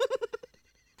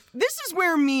 This is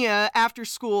where Mia, after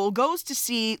school, goes to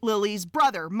see Lily's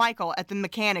brother, Michael, at the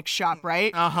mechanic shop,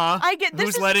 right? Uh-huh. I get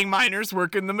this. Who's letting minors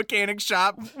work in the mechanic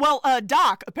shop? Well,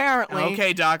 Doc, apparently.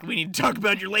 Okay, Doc, we need to talk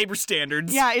about your labor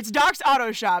standards. Yeah, it's Doc's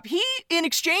auto shop. He, in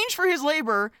exchange for his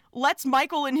labor, lets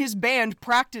Michael and his band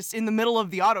practice in the middle of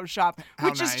the auto shop,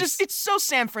 which is just, it's so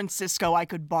San Francisco I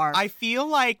could bark. I feel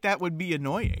like that would be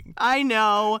annoying. I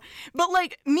know. But,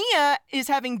 like, Mia is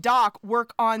having Doc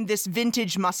work on this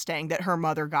vintage Mustang that her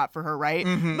mother got for her, right?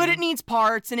 Mm-hmm. But it needs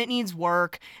parts and it needs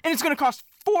work, and it's going to cost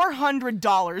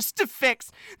 $400 to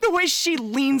fix the way she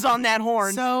leans on that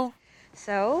horn.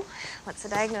 So, what's the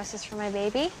diagnosis for my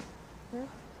baby?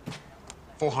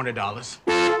 $400.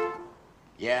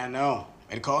 Yeah, I know.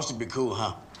 It costs to be cool,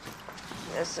 huh?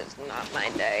 This is not my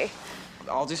day.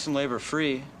 I'll do some labor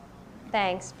free.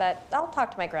 Thanks, but I'll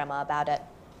talk to my grandma about it.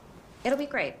 It'll be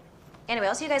great. Anyway,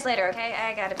 I'll see you guys later, okay?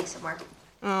 I gotta be somewhere.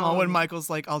 Oh, when Michael's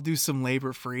like, I'll do some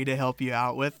labor free to help you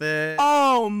out with it.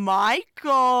 Oh,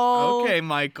 Michael. Okay,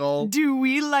 Michael. Do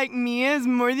we like Mia as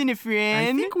more than a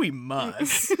friend? I think we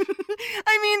must.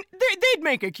 I mean, they'd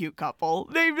make a cute couple.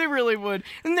 They really would.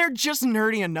 And they're just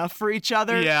nerdy enough for each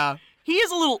other. Yeah. He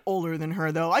is a little older than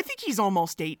her, though. I think he's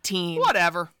almost 18.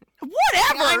 Whatever.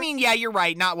 I mean, yeah, you're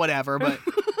right. Not whatever, but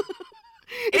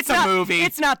it's a movie.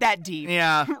 It's not that deep.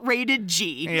 Yeah. Rated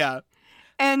G. Yeah.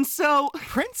 And so...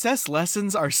 Princess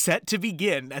lessons are set to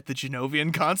begin at the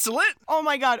Genovian consulate. Oh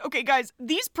my God. Okay, guys,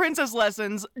 these princess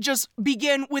lessons just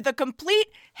begin with a complete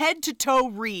head-to-toe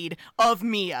read of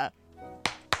Mia.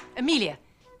 Amelia,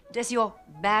 does your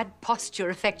bad posture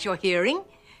affect your hearing?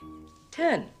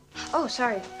 Turn. Oh,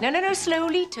 sorry. No,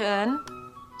 slowly turn.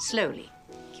 Slowly.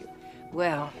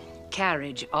 Well,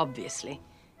 carriage, obviously.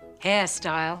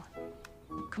 Hairstyle.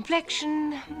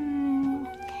 Complexion.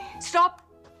 Stop.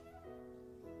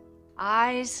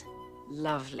 Eyes,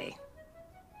 lovely.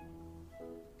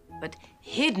 But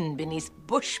hidden beneath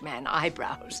bushman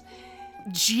eyebrows.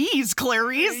 Jeez,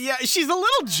 Clarice. Yeah, she's a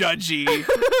little judgy.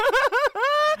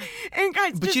 And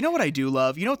guys, but you know what I do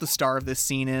love? You know what the star of this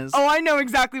scene is? Oh, I know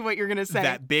exactly what you're going to say.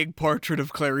 That big portrait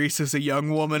of Clarice as a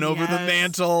young woman over the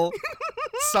mantle.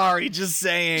 Sorry, just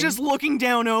saying. Just looking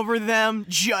down over them,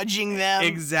 judging them.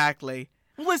 Exactly.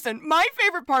 Listen, my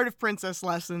favorite part of princess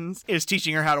lessons is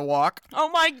teaching her how to walk. Oh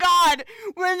my God.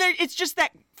 It's just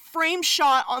that frame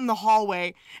shot on the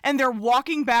hallway and they're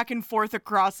walking back and forth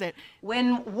across it.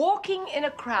 When walking in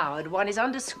a crowd, one is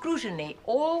under scrutiny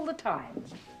all the time.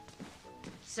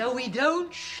 So we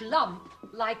don't schlump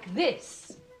like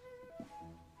this.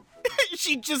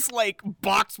 She just like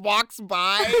box walks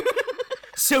by.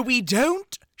 So we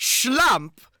don't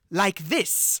schlump like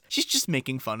this. She's just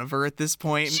making fun of her at this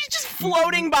point. She's just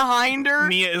floating behind her.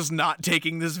 Mia is not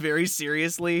taking this very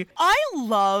seriously. I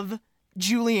love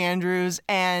Julie Andrews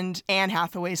and Anne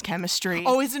Hathaway's chemistry.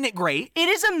 Oh, isn't it great? It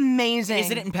is amazing.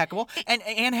 Isn't it impeccable? And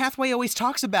Anne Hathaway always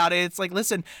talks about it. It's like,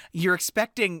 listen, you're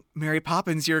expecting Mary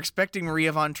Poppins, you're expecting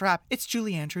Maria von Trapp. It's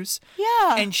Julie Andrews.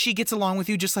 Yeah. And she gets along with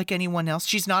you just like anyone else.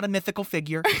 She's not a mythical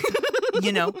figure.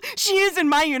 You know? She is in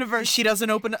my universe. She doesn't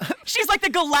open... She's like the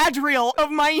Galadriel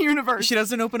of my universe. She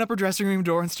doesn't open up her dressing room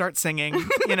door and start singing.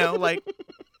 You know, like...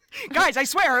 Guys, I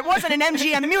swear, it wasn't an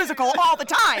MGM musical all the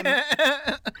time.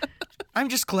 I'm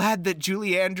just glad that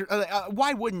Julie Andrews,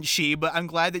 why wouldn't she? But I'm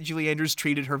glad that Julie Andrews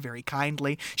treated her very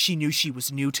kindly. She knew she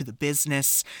was new to the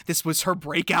business. This was her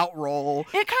breakout role.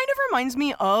 It kind of reminds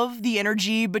me of the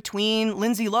energy between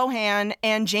Lindsay Lohan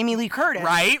and Jamie Lee Curtis.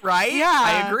 Right? Yeah.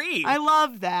 I agree. I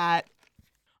love that.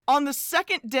 On the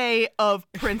second day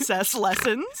of princess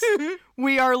lessons,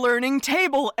 we are learning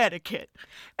table etiquette.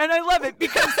 And I love it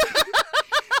because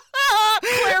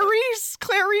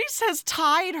Clarice has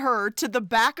tied her to the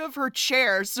back of her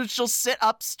chair so she'll sit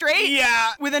up straight.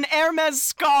 Yeah. With an Hermes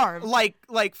scarf.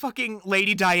 Like fucking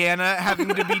Lady Diana having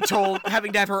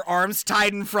to have her arms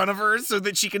tied in front of her so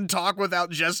that she can talk without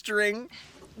gesturing.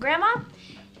 Grandma,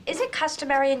 is it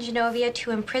customary in Genovia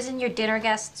to imprison your dinner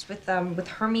guests with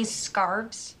Hermes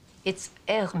scarves? It's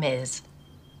Hermes.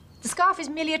 The scarf is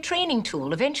merely a training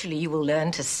tool. Eventually, you will learn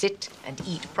to sit and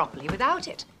eat properly without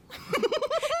it.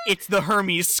 It's the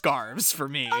Hermes scarves for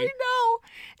me. I know.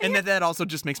 And that also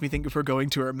just makes me think of her going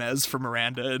to Hermes for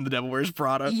Miranda in The Devil Wears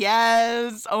Prada.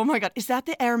 Yes. Oh my God. Is that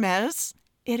the Hermes?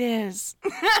 It is.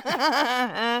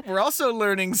 We're also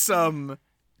learning some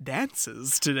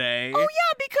dances today. Oh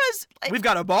yeah, because we've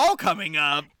got a ball coming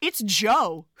up. It's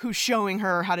Joe who's showing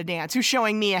her how to dance, who's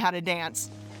showing Mia how to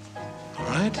dance. All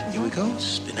right, here we go.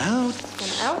 Spin out.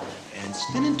 Spin out. And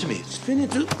spin into me. Spin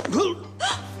into...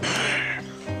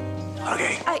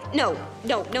 Okay. No.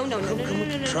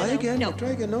 Try again. No,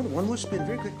 one more spin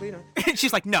very quickly.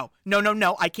 She's like, no,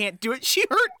 I can't do it. She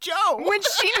hurt Joe. When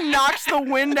she knocks the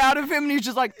wind out of him and he's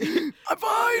just like, I'm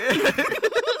fine.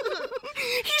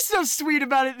 He's so sweet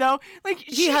about it though. Like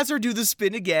he has her do the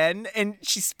spin again and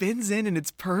she spins in and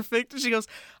it's perfect. And she goes,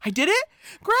 I did it?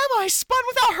 Grandma, I spun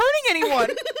without hurting anyone.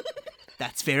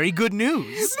 That's very good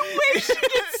news. The way she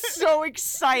gets so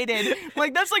excited.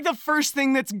 Like, that's like the first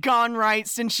thing that's gone right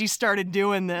since she started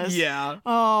doing this. Yeah.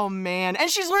 Oh, man.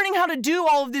 And she's learning how to do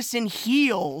all of this in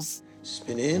heels.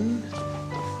 Spin in.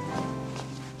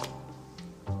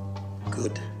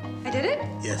 Good. I did it?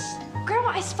 Yes. Grandma,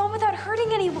 I spun without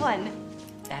hurting anyone.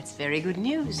 That's very good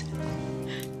news.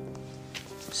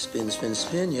 Spin, spin,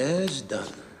 spin. Yes,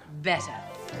 done. Better.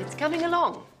 It's coming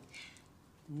along.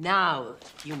 Now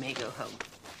you may go home.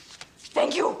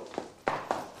 Thank you.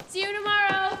 See you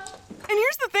tomorrow. And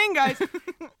here's the thing, guys.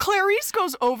 Clarice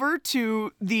goes over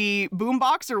to the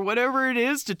boombox or whatever it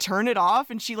is to turn it off,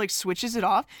 and she, like, switches it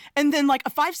off. And then, like, a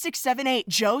 5, 6, 7, 8,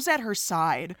 Joe's at her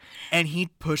side. And he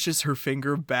pushes her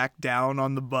finger back down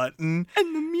on the button.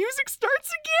 And the music starts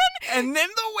again. And then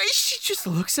the way she just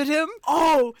looks at him.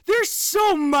 Oh, there's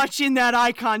so much in that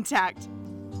eye contact.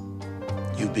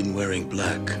 You've been wearing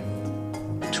black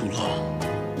too long.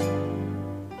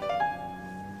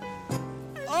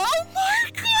 Oh my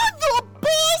God, the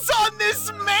balls on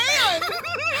this man!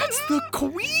 That's the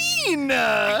queen!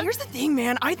 Here's the thing,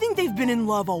 man. I think they've been in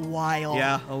love a while.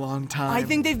 Yeah, a long time. I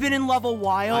think they've been in love a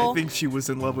while. I think she was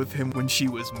in love with him when she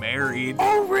was married.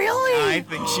 Oh, really? I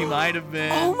think she might have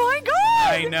been. Oh my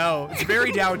God! I know. It's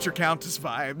very Dowager Countess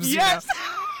vibes. Yes!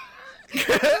 You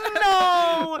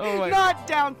know? No, not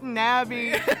Downton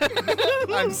Abbey.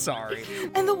 I'm sorry.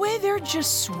 And the way they're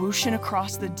just swooshing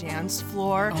across the dance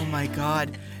floor. Oh my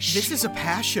God. This is a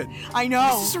passion. I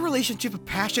know. This is a relationship of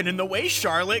passion. And the way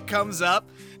Charlotte comes up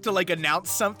to like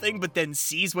announce something, but then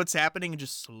sees what's happening and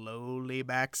just slowly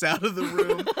backs out of the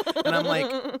room. And I'm like,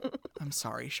 I'm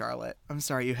sorry, Charlotte. I'm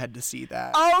sorry you had to see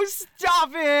that. Oh,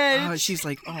 stop it. She's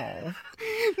like, oh,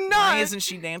 no. Why isn't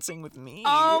she dancing with me?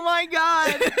 Oh my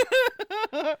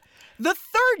God. The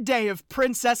third day of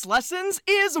princess lessons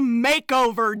is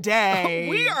makeover day.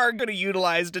 We are going to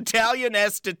utilize Italian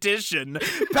esthetician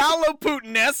Paolo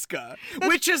Puttanesca,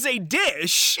 which is a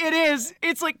dish. It is.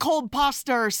 It's like cold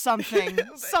pasta or something.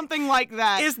 Something like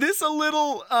that. Is this a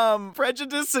little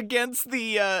prejudice against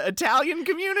the Italian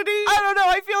community? I don't know.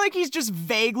 I feel like he's just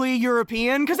vaguely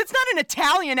European because it's not an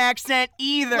Italian accent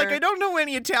either. Like, I don't know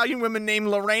any Italian women named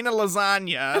Lorena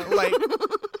Lasagna. Like,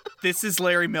 this is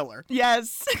Larry Miller.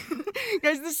 Yes.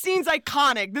 Guys, this scene's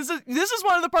iconic. This is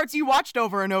one of the parts you watched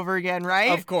over and over again,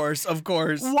 right? Of course.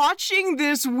 Watching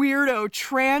this weirdo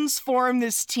transform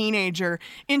this teenager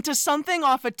into something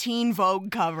off a Teen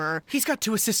Vogue cover. He's got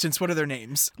 2 assistants. What are their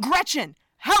names? Gretchen,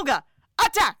 Helga,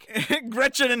 attack!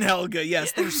 Gretchen and Helga.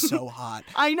 Yes, they're so hot.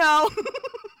 I know.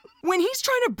 When he's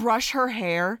trying to brush her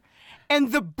hair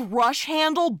and the brush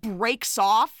handle breaks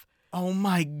off. Oh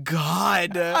my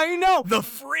God. I know. The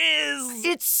frizz.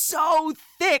 It's so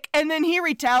thick. And then he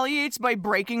retaliates by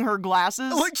breaking her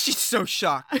glasses. Look, she's so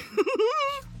shocked.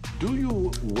 Do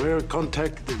you wear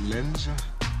contact lens?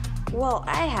 Well,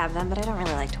 I have them, but I don't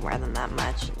really like to wear them that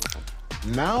much.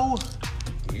 Now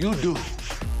you do.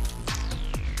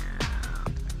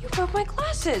 You broke my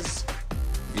glasses.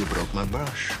 You broke my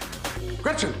brush.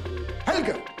 Gretchen!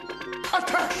 Helga!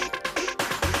 Attack!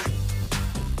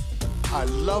 I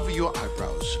love your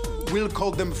eyebrows. We'll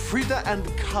call them Frida and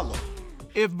Kahlo.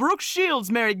 If Brooke Shields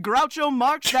married Groucho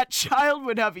Marx, that child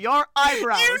would have your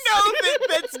eyebrows. You know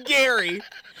that's Gary.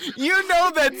 You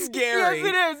know that's Gary. Yes,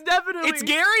 it is, definitely. It's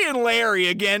Gary and Larry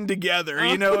again together.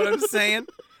 You know what I'm saying?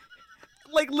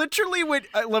 Like literally,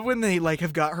 I love when they like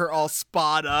have got her all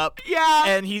spot up. Yeah.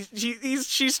 And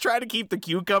she's trying to keep the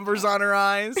cucumbers on her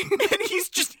eyes, and he's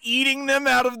just eating them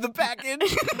out of the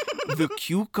package. The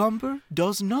cucumber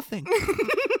does nothing.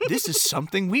 This is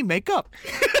something we make up.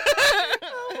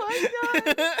 Oh my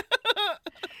God.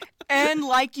 And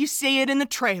like you see it in the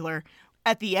trailer,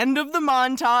 at the end of the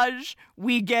montage,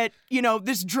 we get,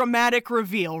 this dramatic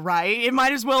reveal, right? It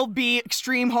might as well be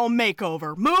Extreme Home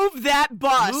Makeover. Move that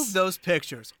bus! Move those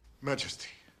pictures. Majesty,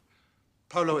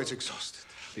 Paolo is exhausted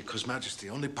because,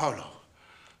 Majesty, only Paolo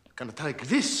can take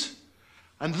this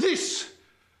and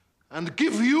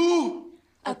give you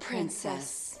a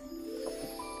princess.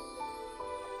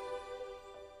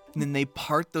 And then they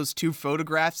part those two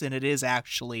photographs, and it is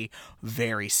actually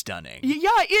very stunning. Yeah,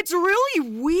 it's really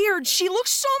weird. She looks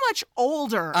so much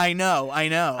older. I know.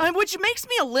 Which makes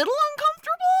me a little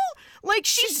uncomfortable. Like,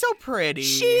 she's so pretty.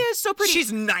 She is so pretty.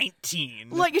 She's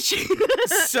 19. Like, she...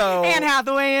 So... Anne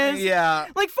Hathaway is. Yeah.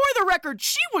 Like, for the record,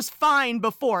 she was fine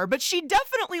before, but she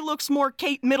definitely looks more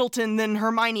Kate Middleton than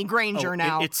Hermione Granger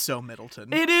now. It's so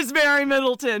Middleton. It is very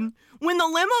Middleton. When the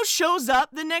limo shows up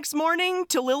the next morning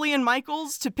to Lily and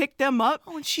Michael's to pick them up.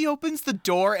 Oh, and she opens the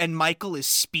door and Michael is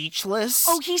speechless.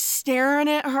 Oh, he's staring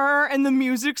at her and the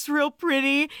music's real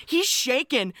pretty. He's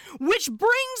shaken, which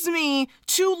brings me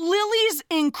to Lily's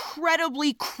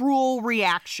incredibly cruel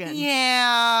reaction.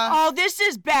 Yeah. Oh, this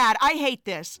is bad. I hate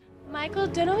this. Michael,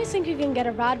 don't always think you can get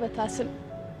a ride with us.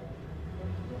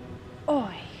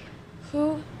 Oi,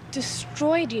 who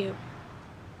destroyed you?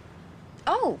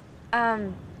 Oh,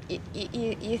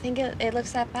 You think it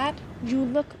looks that bad? You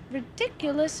look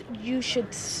ridiculous. You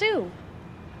should sue.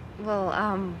 Well,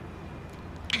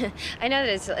 I know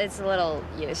that it's a little,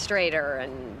 straighter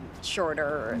and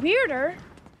shorter. Weirder?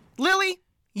 Lily,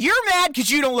 you're mad because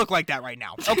you don't look like that right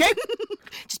now, okay?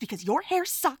 Just because your hair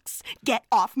sucks, get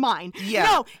off mine. Yeah.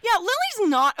 No, Lily's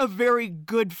not a very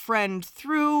good friend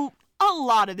through a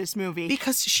lot of this movie.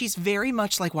 Because she's very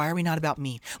much like, why are we not about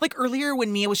me? Like earlier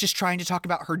when Mia was just trying to talk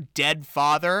about her dead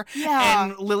father. Yeah.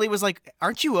 And Lily was like,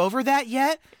 aren't you over that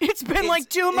yet? It's been like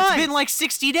 2 months. It's been like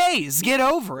 60 days. Get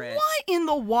over it. What in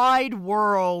the wide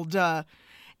world? And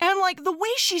like the way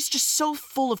she's just so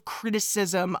full of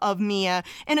criticism of Mia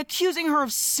and accusing her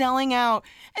of selling out.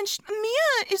 And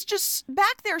Mia is just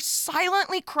back there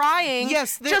silently crying.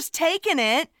 Yes. Just taking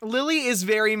it. Lily is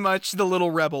very much the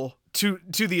little rebel to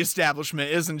the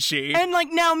establishment, isn't she? And like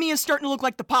now Mia's starting to look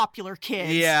like the popular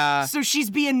kids. Yeah. So she's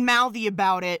being mouthy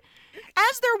about it.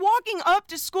 As they're walking up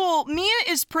to school, Mia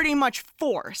is pretty much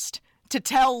forced to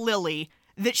tell Lily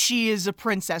that she is a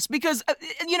princess because,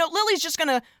 Lily's just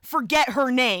gonna forget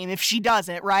her name if she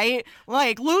doesn't, right?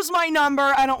 Like, lose my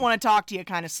number, I don't want to talk to you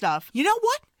kind of stuff. You know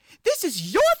what? This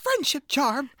is your friendship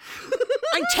charm.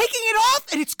 I'm taking it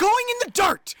off and it's going in the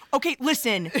dirt. Okay,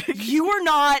 listen, you were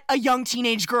not a young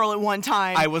teenage girl at one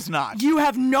time. I was not. You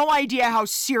have no idea how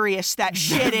serious that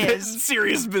shit is.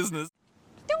 Serious business.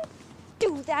 Don't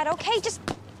do that, okay? Just...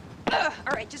 all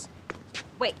right, just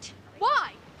wait.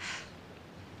 Why?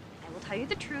 I will tell you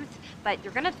the truth, but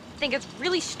you're gonna think it's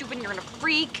really stupid and you're gonna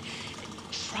freak.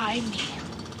 Try me.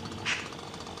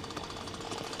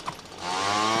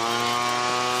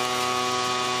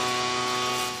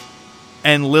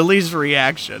 And Lily's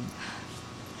reaction.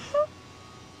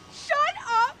 Shut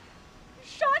up!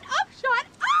 Shut up! Shut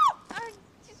up!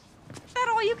 Is that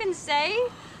all you can say?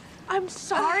 I'm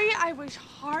sorry I was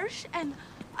harsh, and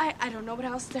I don't know what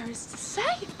else there is to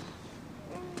say.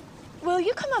 Will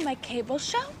you come on my cable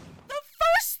show? The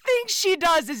first thing she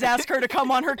does is ask her to come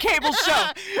on her cable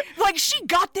show. Like, she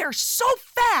got there so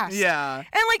fast. Yeah.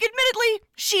 And, like, admittedly,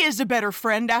 she is a better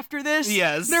friend after this.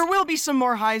 Yes. There will be some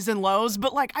more highs and lows,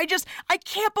 but, like, I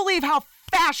can't believe how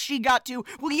fast she got to,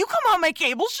 will you come on my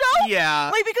cable show? Yeah.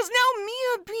 Like, because now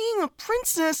Mia being a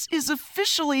princess is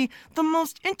officially the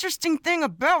most interesting thing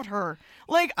about her.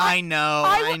 Like, I know.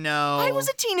 I was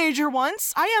a teenager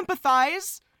once. I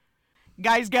empathize.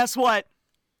 Guys, guess what?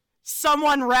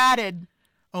 Someone ratted.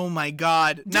 Oh my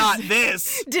God, not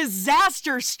this.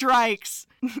 Disaster strikes.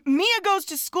 Mia goes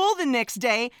to school the next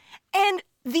day, and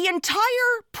the entire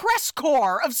press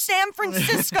corps of San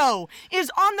Francisco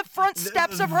is on the front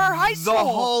steps of her high school. The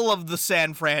whole of the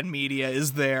San Fran media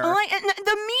is there. And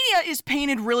the media is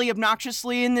painted really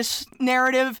obnoxiously in this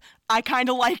narrative. I kind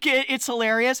of like it. It's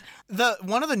hilarious.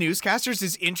 One of the newscasters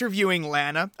is interviewing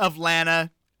Lana,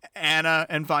 Anna,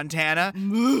 and Fontana.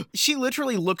 She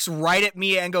literally looks right at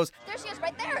Mia and goes, There she is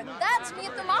right there. That's Mia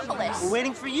Thermopolis. We're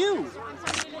waiting for you.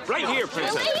 Right here,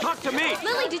 Princess. Lily? Talk to me.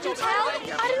 Lily, did you tell?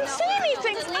 I didn't say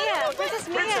anything. It's Mia. Princess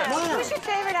Mia. Who's your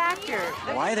favorite actor?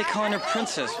 Why are they calling her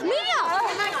Princess? Mia!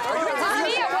 Princess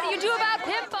Mia, what do you do about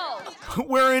pimples?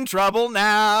 we're in trouble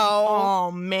now.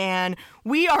 Oh, man.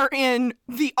 We are in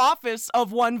the office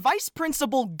of one Vice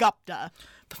Principal Gupta.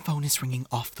 The phone is ringing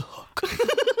off the hook.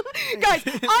 Guys,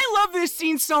 I love this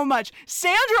scene so much.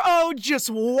 Sandra Oh just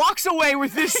walks away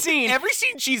with this scene. Every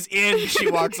scene she's in,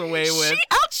 she walks away with. She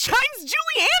outshines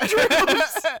Julie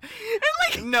Andrews.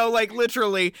 And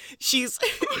literally, she's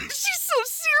so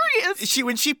serious.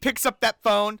 When she picks up that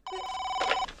phone.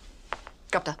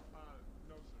 Gupta.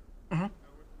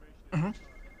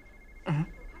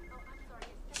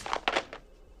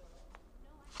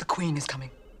 The Queen is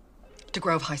coming to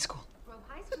Grove High School.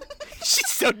 She's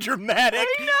so dramatic.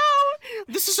 I know.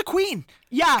 This is a queen.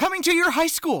 Yeah. Coming to your high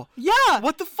school. Yeah.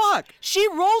 What the fuck? She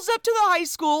rolls up to the high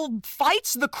school,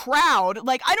 fights the crowd.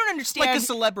 I don't understand. Like a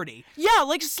celebrity. Yeah,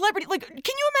 like a celebrity. Can you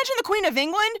imagine the Queen of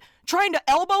England trying to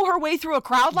elbow her way through a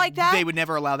crowd like that? They would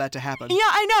never allow that to happen. Yeah,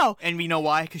 I know. And we know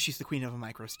why? Because she's the queen of a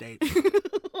microstate.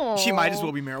 She might as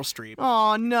well be Meryl Streep.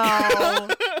 Oh, no. I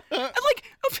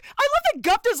love that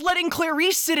Gupta's letting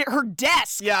Clarice sit at her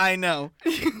desk. Yeah, I know.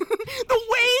 The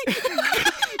way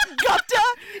Gupta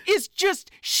is just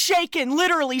shaken,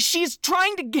 literally. She's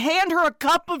trying to hand her a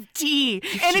cup of tea,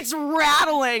 and it's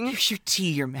rattling. Here's your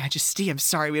tea, Your Majesty. I'm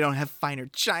sorry we don't have finer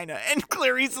china. And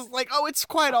Clarice is like, oh, it's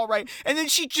quite all right. And then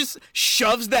she just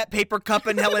shoves that paper cup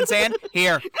in Helen's hand.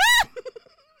 Here.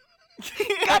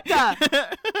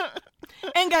 Gupta.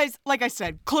 And guys, like I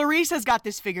said, Clarice has got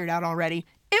this figured out already.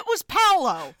 It was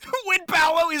Paolo. When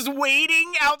Paolo is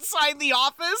waiting outside the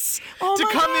office to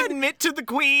come admit to the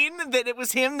queen that it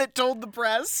was him that told the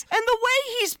press. And the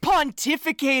way he's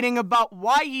pontificating about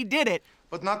why he did it.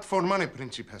 But not for money,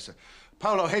 Principessa.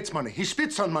 Paolo hates money. He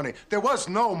spits on money. There was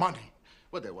no money.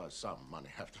 Well, there was some money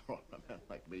after all. A man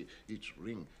like me, each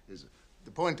ring is...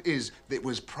 The point is, it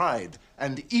was pride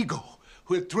and ego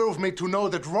which drove me to know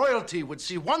that royalty would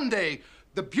see one day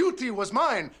the beauty was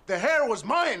mine, the hair was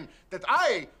mine, that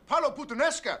I, Paolo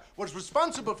Puttanesca, was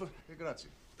responsible for... Grazie.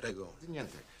 Prego.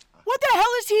 Niente. What the hell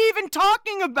is he even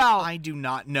talking about? I do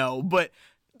not know, but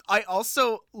I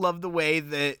also love the way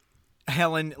that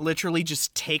Helen literally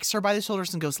just takes her by the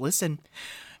shoulders and goes, listen,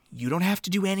 you don't have to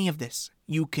do any of this.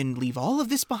 You can leave all of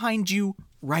this behind you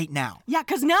right now. Yeah,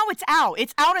 because now it's out.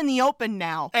 It's out in the open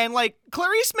now. And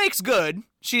Clarice makes good.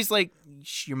 She's like,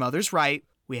 your mother's right.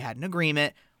 We had an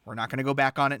agreement. We're not going to go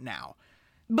back on it now.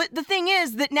 But the thing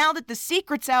is that now that the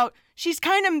secret's out, she's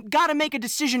kind of got to make a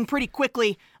decision pretty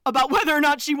quickly about whether or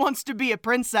not she wants to be a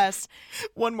princess.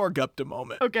 One more Gupta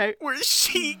moment. Okay. Where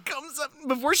she comes up,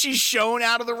 before she's shown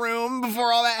out of the room,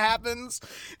 before all that happens,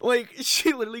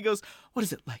 she literally goes, what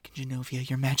is it like in Genovia,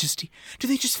 Your Majesty? Do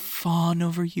they just fawn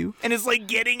over you? And it's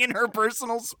getting in her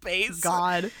personal space.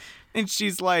 God. And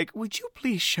she's like, would you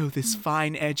please show this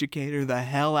fine educator the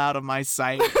hell out of my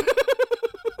sight?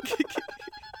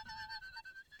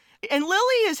 And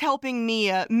Lily is helping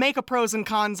Mia make a pros and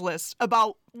cons list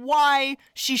about why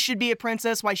she should be a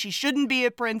princess, why she shouldn't be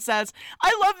a princess.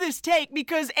 I love this take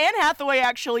because Anne Hathaway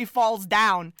actually falls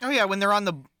down. Oh, yeah, when they're on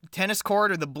the tennis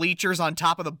court or the bleachers on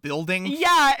top of the building.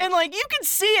 Yeah, and you could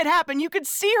see it happen. You could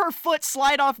see her foot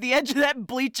slide off the edge of that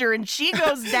bleacher and she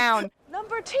goes down.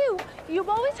 Number 2, you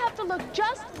always have to look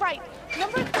just right.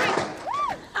 Number 3.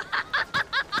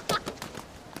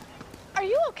 Are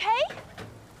you okay?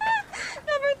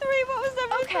 Number 3, what was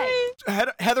number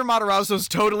 3? Heather Matarazzo's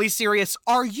totally serious.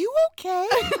 Are you okay?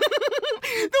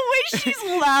 The way she's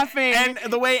laughing. And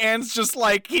the way Anne's just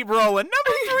keep rolling.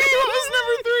 Number 3, what was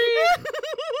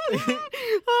number 3?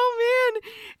 Oh,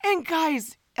 man. And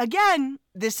guys, again,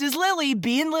 this is Lily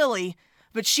being Lily.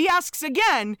 But she asks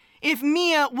again if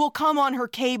Mia will come on her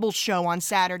cable show on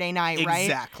Saturday night, right?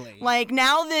 Exactly.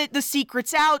 Now that the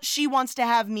secret's out, she wants to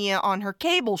have Mia on her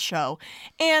cable show.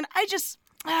 And I just...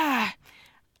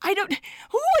 who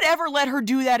would ever let her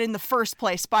do that in the first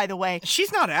place, by the way?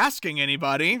 She's not asking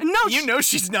anybody. No, you know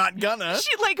she's not gonna.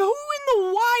 Who in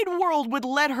the wide world would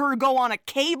let her go on a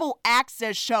cable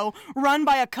access show run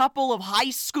by a couple of high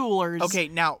schoolers? Okay,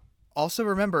 now, also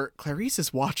remember, Clarice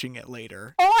is watching it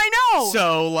later. Oh, I know!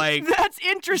 So, that's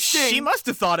interesting. She must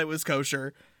have thought it was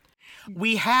kosher.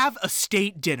 We have a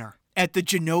state dinner at the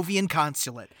Genovian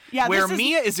consulate, where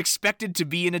Mia is expected to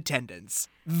be in attendance.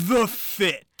 the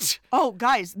fit. Oh,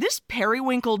 guys, this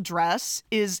periwinkle dress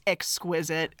is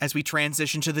exquisite. As we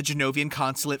transition to the Genovian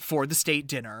consulate for the state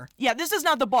dinner. Yeah, this is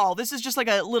not the ball. This is just like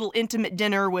a little intimate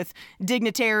dinner with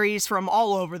dignitaries from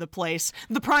all over the place.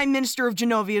 The Prime Minister of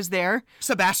Genovia is there.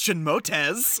 Sebastian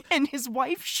Motez. And his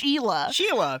wife, Sheila.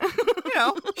 Sheila.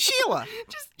 Sheila.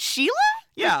 Just Sheila?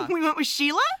 Yeah. We went with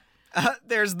Sheila?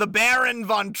 There's the Baron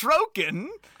von Trocken.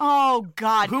 Oh,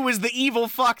 God. Who is the evil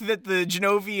fuck that the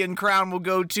Genovian crown will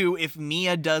go to if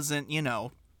Mia doesn't,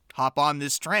 hop on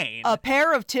this train. A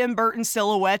pair of Tim Burton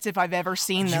silhouettes if I've ever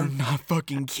seen them. You're not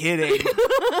fucking kidding.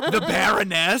 The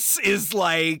Baroness is,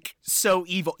 so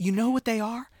evil. You know what they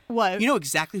are? What? You know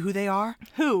exactly who they are?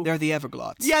 Who? They're the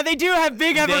Everglots. Yeah, they do have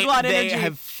big Everglot energy. They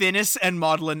have Finnis and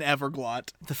Maudlin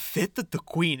Everglot. The fit that the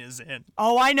queen is in.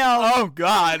 Oh, I know. Oh,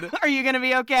 God. Are you going to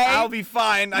be okay? I'll be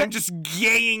fine. I'm just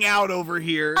gaying out over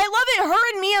here. I love it.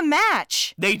 Her and Mia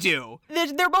match. They do.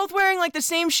 They're both wearing, the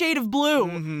same shade of blue.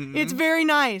 Mm-hmm. It's very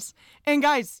nice. And,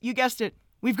 guys, you guessed it.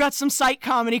 We've got some sight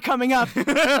comedy coming up.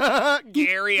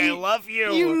 Gary, I love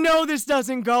you. You know this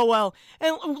doesn't go well.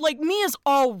 And, Mia's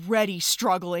already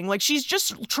struggling. She's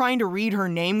just trying to read her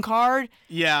name card.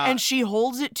 Yeah. And she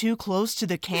holds it too close to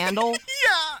the candle.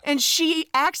 Yeah. And she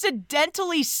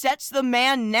accidentally sets the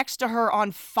man next to her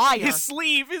on fire. His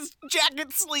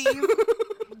jacket sleeve.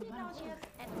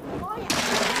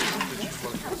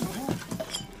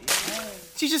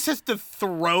 She just has to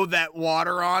throw that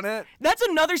water on it. That's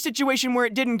another situation where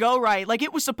it didn't go right.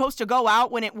 It was supposed to go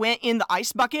out when it went in the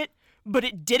ice bucket, but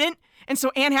it didn't. And so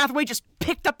Anne Hathaway just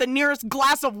picked up the nearest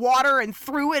glass of water and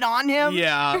threw it on him.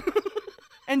 Yeah.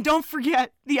 And don't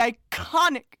forget the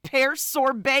iconic pear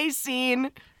sorbet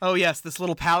scene. Oh, yes, this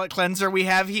little palate cleanser we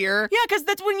have here. Yeah, because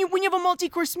that's when you have a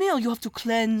multi-course meal, you have to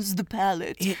cleanse the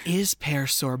palate. It is pear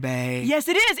sorbet. Yes,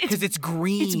 it is. Because it's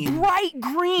green. It's bright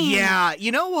green. Yeah,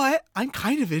 you know what? I'm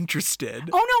kind of interested.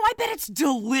 Oh, no, I bet it's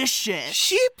delicious.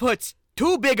 She puts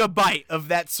too big a bite of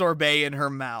that sorbet in her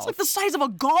mouth. It's the size of a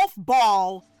golf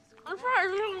ball.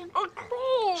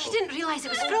 She didn't realize it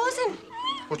was frozen.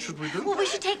 What should we do? Well, we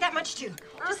should take that much too.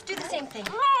 Just do the same thing.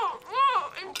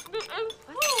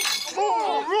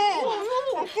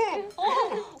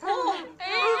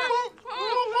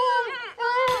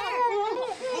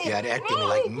 You're acting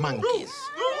like monkeys.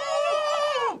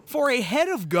 For a head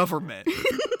of government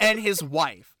and his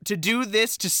wife to do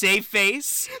this to save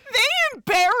face, they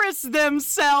embarrass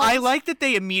themselves. I like that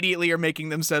they immediately are making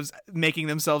themselves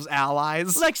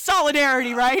allies. Like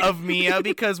solidarity, right? Of Mia,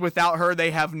 because without her,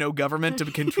 they have no government to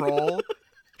control.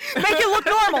 Make it look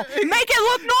normal. Make it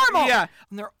look normal. Yeah,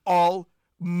 and they're all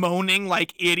moaning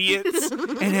like idiots,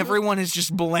 and everyone is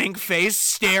just blank face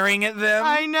staring at them.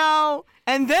 I know.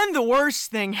 And then the worst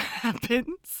thing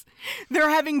happens. They're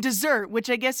having dessert, which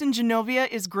I guess in Genovia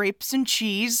is grapes and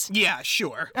cheese. Yeah,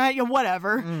 sure. Yeah,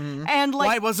 whatever. Mm-hmm. And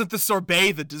why wasn't the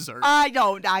sorbet the dessert? I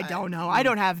don't know. I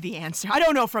don't have the answer. I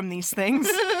don't know from these things.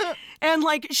 And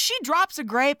she drops a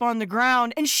grape on the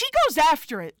ground and she goes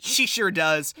after it. She sure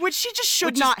does. Which she just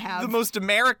should not have. The most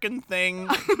American thing.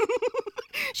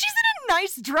 She's in a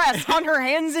nice dress on her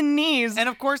hands and knees. And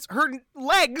of course, her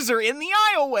legs are in the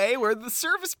aisleway where the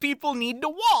service people need to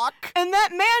walk. And that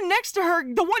man next to her,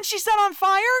 the one she set on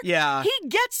fire, yeah, he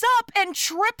gets up and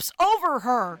trips over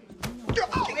her.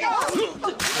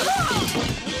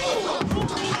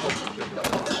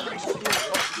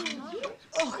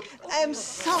 Oh, I'm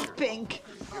sopping.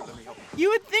 You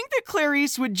would think that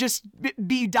Clarice would just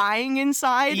be dying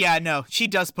inside. Yeah, no, she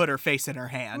does put her face in her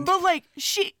hand. But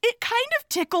it kind of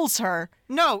tickles her.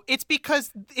 No, it's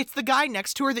because it's the guy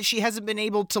next to her that she hasn't been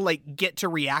able to get to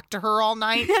react to her all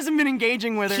night. He hasn't been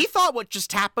engaging with her. He thought what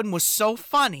just happened was so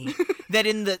funny that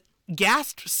in the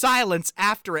gasped silence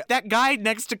after it, that guy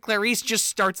next to Clarice just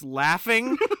starts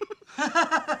laughing.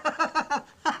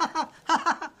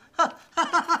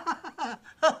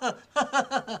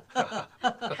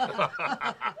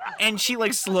 And she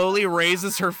slowly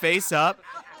raises her face up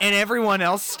and everyone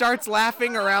else starts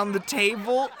laughing around the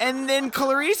table and then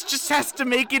Clarice just has to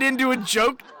make it into a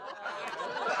joke.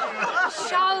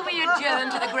 Shall we adjourn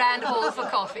to the Grand Hall for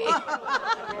coffee?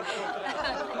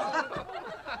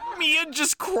 Mia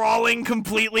just crawling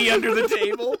completely under the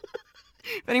table.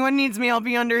 If anyone needs me, I'll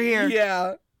be under here.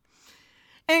 Yeah.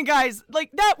 And guys,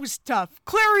 that was tough.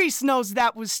 Clarice knows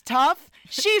that was tough.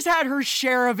 She's had her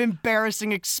share of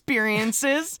embarrassing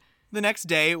experiences. The next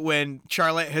day, when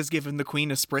Charlotte has given the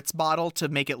queen a spritz bottle to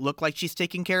make it look like she's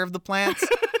taking care of the plants,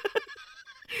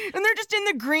 And they're just in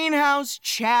the greenhouse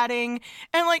chatting,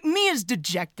 and like Mia's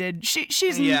dejected. She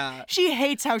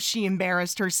hates how she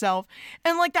embarrassed herself.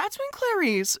 And like that's when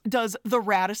Clarice does the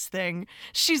raddest thing.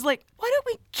 She's like, why don't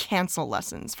we cancel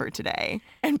lessons for today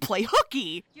and play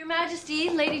hooky? Your Majesty,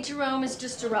 Lady Jerome has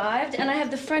just arrived, and I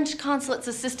have the French consulate's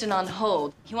assistant on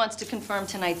hold. He wants to confirm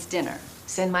tonight's dinner.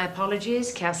 Send my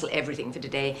apologies, cancel everything for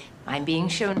today. I'm being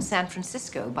shown San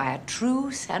Francisco by a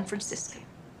true San Franciscan.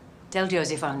 Tell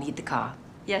Joseph I'll need the car.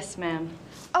 Yes, ma'am.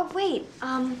 Oh, wait.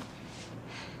 I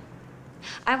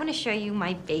want to show you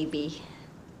my baby.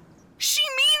 She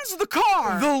means the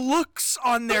car! The looks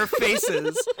on their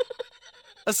faces.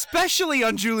 Especially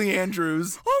on Julie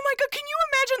Andrews. Oh my God, can you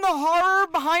imagine the horror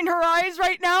behind her eyes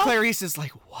right now? Clarice is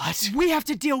like, what? We have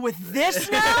to deal with this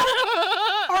now?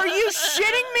 Are you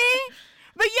shitting me?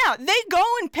 But yeah, they go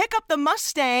and pick up the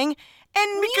Mustang,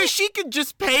 and because she could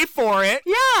just pay for it.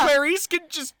 Yeah. Clarice could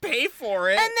just pay for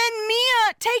it. And then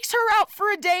Mia takes her out for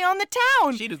a day on the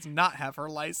town. She does not have her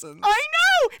license. I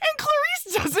know! And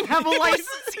Clarice doesn't have a license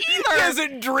either. She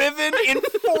hasn't driven in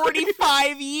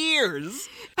 45 years.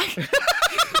 This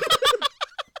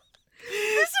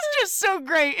is just so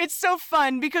great. It's so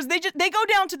fun because they go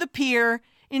down to the pier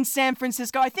in San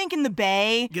Francisco, I think in the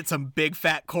Bay. Get some big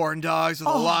fat corn dogs with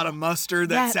a lot of mustard.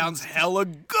 That sounds hella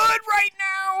good right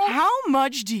now. How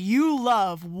much do you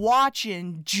love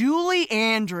watching Julie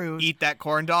Andrews eat that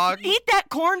corn dog? Eat that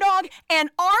corn dog and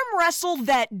arm wrestle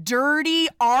that dirty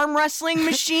arm wrestling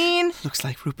machine? Looks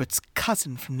like Rupert's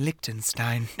cousin from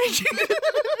Liechtenstein.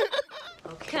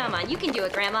 Okay. Come on, you can do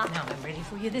it, Grandma. Now I'm ready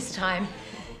for you this time.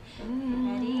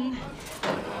 Ready?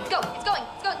 Go! It's going!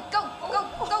 It's going! Go! Go!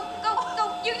 Go! Go!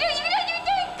 Go! You do it! You do it! You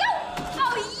do it! Go!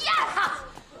 Oh, yes!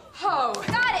 Oh.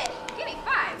 Got it! Give me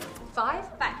 5.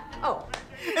 5? 5. Oh.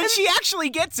 And she actually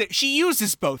gets it. She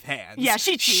uses both hands. Yeah,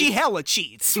 she cheats. She hella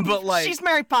cheats, but like... She's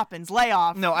Mary Poppins. Lay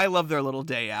off. No, I love their little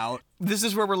day out. This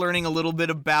is where we're learning a little bit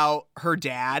about her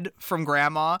dad from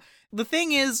Grandma. The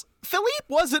thing is, Philippe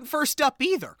wasn't first up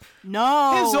either.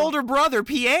 No. His older brother,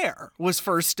 Pierre, was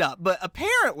first up. But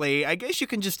apparently, I guess you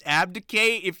can just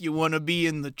abdicate if you want to be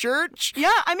in the church.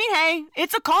 Yeah, I mean, hey,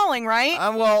 it's a calling, right?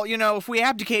 Well, you know, if we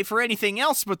abdicate for anything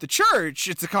else but the church,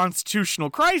 it's a constitutional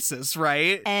crisis,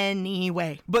 right?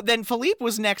 Anyway. But then Philippe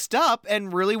was next up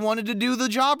and really wanted to do the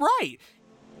job right.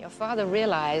 Your father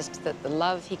realized that the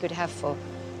love he could have for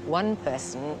one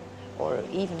person, or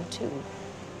even two,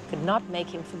 could not make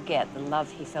him forget the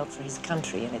love he felt for his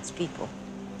country and its people.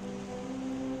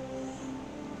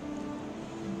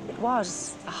 It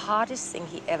was the hardest thing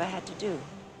he ever had to do.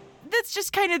 That's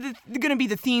just kind of going to be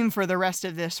the theme for the rest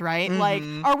of this, right? Mm-hmm. Like,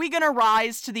 are we going to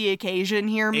rise to the occasion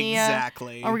here, Mia?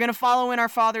 Exactly. Are we going to follow in our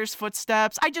father's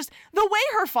footsteps? The way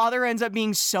her father ends up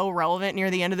being so relevant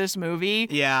near the end of this movie,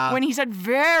 yeah, when he's had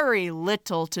very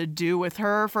little to do with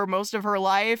her for most of her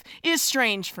life, is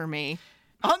strange for me.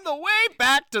 On the way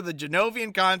back to the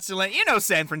Genovian consulate, you know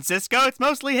San Francisco, it's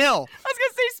mostly hill. I was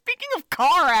gonna say, speaking of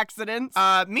car accidents.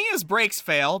 Mia's brakes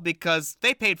fail because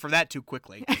they paid for that too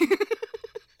quickly. And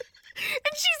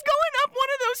she's going up one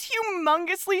of those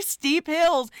humongously steep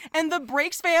hills, and the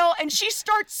brakes fail, and she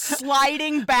starts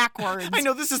sliding backwards. I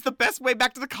know this is the best way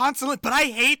back to the consulate, but I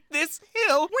hate this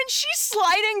hill. When she's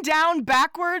sliding down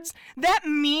backwards, that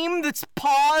meme that's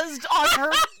paused on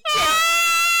her...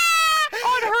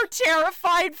 on her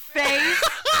terrified face.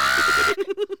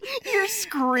 You're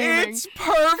screaming. It's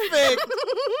perfect.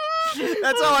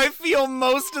 That's how I feel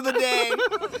most of the day.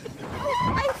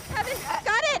 I haven't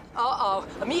got it. Uh-oh.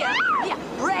 Mia,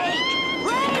 brake!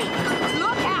 Brake!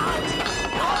 Look out!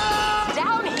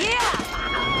 Down here!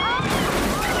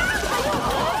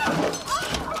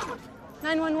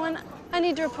 911, I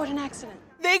need to report an accident.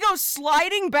 They go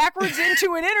sliding backwards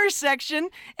into an intersection,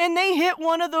 and they hit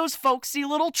one of those folksy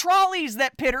little trolleys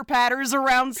that pitter-patters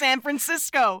around San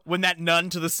Francisco. When that nun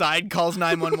to the side calls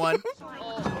 911.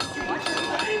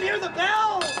 I didn't hear the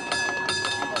bell!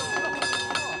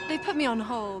 They put me on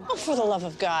hold. Oh, for the love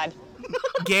of God.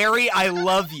 Gary, I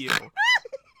love you.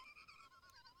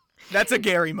 That's a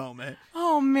Gary moment.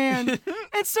 Oh, man.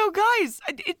 And so, guys,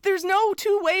 there's no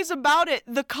two ways about it.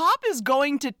 The cop is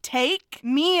going to take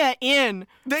Mia in.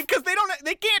 Because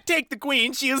they can't take the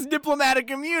queen. She has diplomatic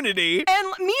immunity.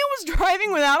 And Mia was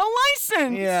driving without a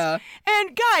license. Yeah.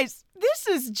 And, guys, this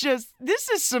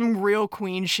is some real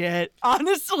queen shit,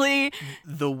 honestly.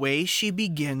 The way she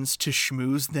begins to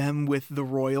schmooze them with the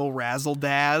royal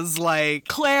razzle-dazz, like...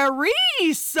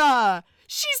 Clarice!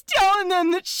 She's telling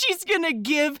them that she's gonna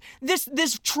give this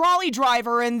trolley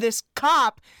driver and this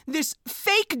cop this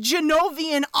fake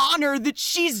Genovian honor that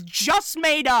she's just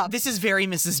made up. This is very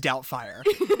Mrs. Doubtfire.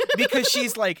 Because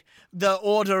she's like, the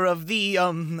order of the,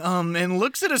 and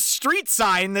looks at a street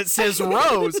sign that says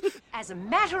Rose. As a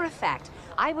matter of fact,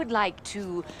 I would like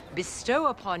to bestow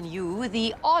upon you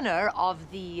the honor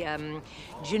of the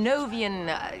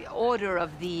Genovian Order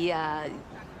of the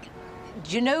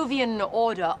Genovian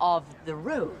Order of the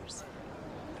Rose.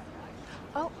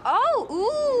 Ooh.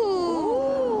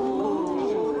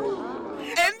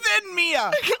 And then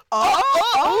Mia. Oh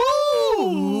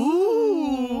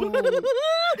my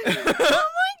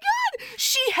God!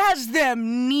 She has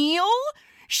them kneel.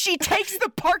 She takes the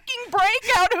parking brake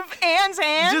out of Anne's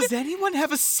hand. Does anyone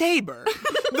have a saber?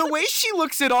 The way she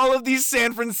looks at all of these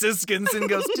San Franciscans and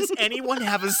goes, does anyone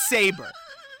have a saber?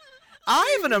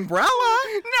 I have an umbrella.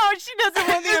 No, she doesn't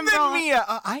have the umbrella. And then Mia,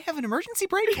 I have an emergency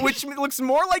brake, which looks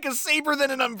more like a saber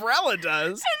than an umbrella does.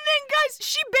 And then, guys,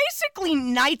 she basically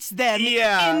knights them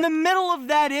Yeah. in the middle of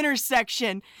that intersection.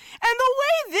 And the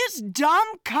way this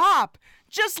dumb cop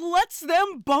just lets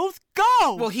them both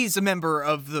go. Well, he's a member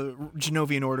of the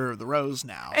Genovian Order of the Rose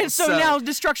now. And so now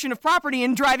destruction of property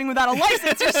and driving without a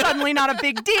license are suddenly not a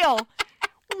big deal.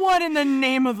 What in the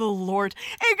name of the Lord?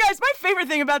 Hey, guys, my favorite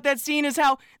thing about that scene is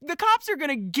how the cops are going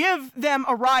to give them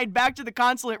a ride back to the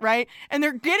consulate, right? And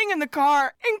they're getting in the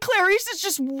car, and Clarice is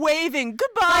just waving,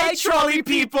 goodbye, trolley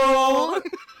people.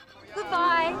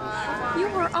 Goodbye. You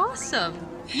were awesome.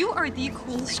 You are the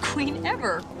coolest queen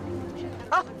ever.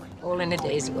 All in a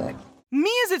day's work.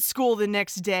 Mia's at school the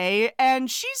next day, and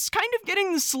she's kind of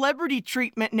getting the celebrity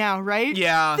treatment now, right?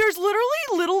 Yeah. There's literally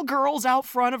little girls out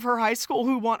front of her high school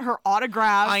who want her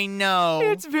autograph. I know.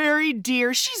 It's very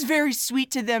dear. She's very sweet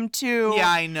to them, too. Yeah,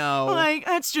 I know. Like,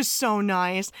 that's just so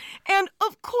nice. And,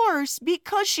 of course,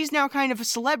 because she's now kind of a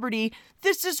celebrity,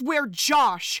 this is where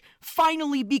Josh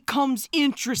finally becomes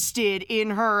interested in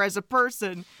her as a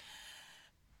person.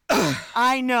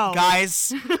 I know.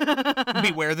 Guys,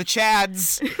 beware the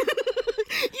Chads.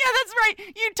 Yeah, that's right.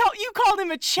 You called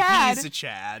him a Chad. He's a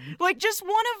Chad. Like, just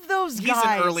one of those guys.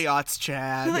 He's an early aughts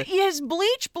Chad. His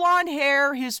bleach blonde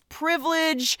hair, his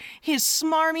privilege, his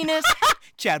smarminess.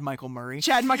 Chad Michael Murray.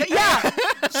 Yeah,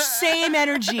 same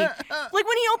energy. Like,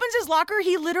 when he opens his locker,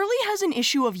 he literally has an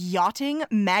issue of Yachting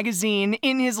magazine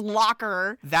in his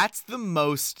locker. That's the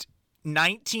most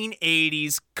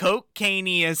 1980s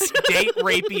cocaine-iest, date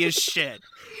rapey-iest shit.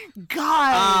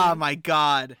 God. Oh, my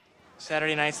God.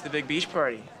 Saturday night's the big beach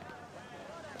party.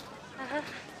 Uh-huh.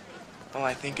 Well,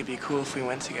 I think it'd be cool if we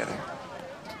went together.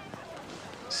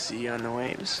 See you on the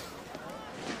waves.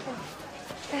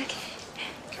 Okay.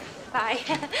 Bye.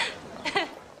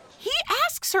 He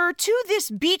asks her to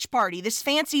this beach party, this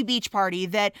fancy beach party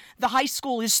that the high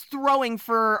school is throwing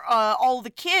for all the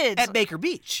kids. At Baker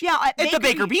Beach. Yeah, at the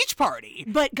Baker Beach party.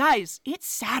 But guys, it's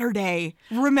Saturday.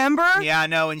 Remember? Yeah, I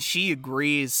know, and she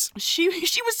agrees. She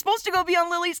was supposed to go be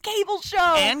on Lily's cable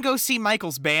show. And go see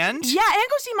Michael's band. Yeah, and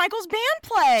go see Michael's band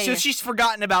play. So she's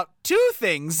forgotten about two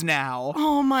things now.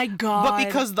 Oh my God. But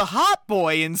because the hot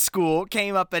boy in school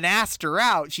came up and asked her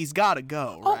out, she's gotta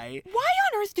go, right? Why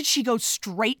on earth did she go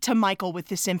straight to Michael with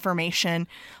this information?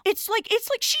 It's like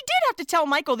she did have to tell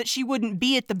Michael that she wouldn't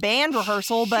be at the band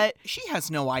rehearsal, but she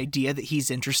has no idea that he's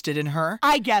interested in her.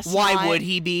 I guess Why not. would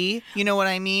he be? You know what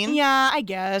I mean? Yeah, I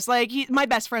guess. Like, my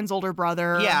best friend's older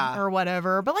brother. Yeah. Or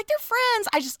whatever. But, like, they're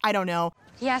friends. I don't know.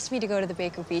 He asked me to go to the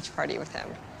Baker Beach party with him.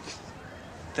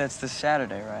 That's this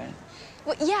Saturday, right?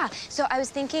 Well, yeah. So I was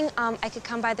thinking I could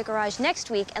come by the garage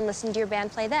next week and listen to your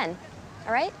band play then.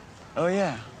 All right? Oh,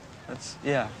 yeah.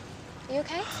 Yeah. You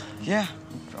okay? Yeah,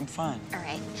 I'm fine. All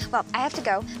right. Well, I have to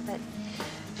go, but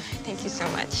thank you so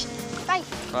much. Bye.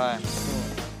 Bye.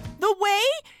 The way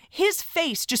his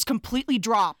face just completely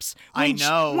drops. I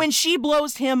know. When she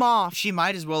blows him off. She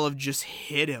might as well have just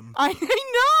hit him. I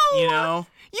know. You know?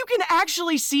 You can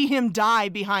actually see him die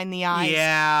behind the eyes.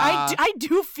 Yeah. I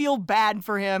do feel bad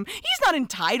for him. He's not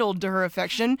entitled to her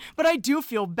affection, but I do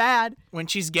feel bad. When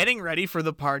she's getting ready for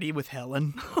the party with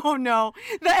Helen. Oh no,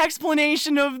 the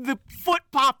explanation of the foot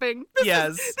popping.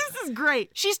 This is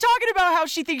great. She's talking about how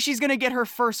she thinks she's gonna get her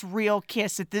first real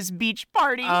kiss at this beach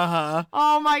party. Uh-huh.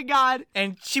 Oh my God.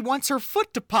 And she wants her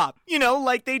foot to pop. You know,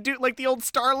 like they do, like the old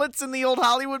starlets in the old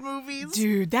Hollywood movies.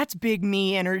 Dude, that's big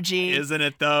me energy. Isn't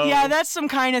it though? Yeah, that's some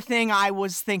kind of thing I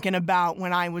was thinking about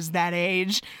when I was that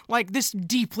age. Like this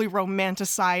deeply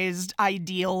romanticized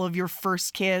ideal of your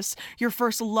first kiss, your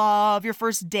first love, your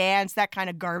first dance, that kind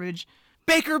of garbage.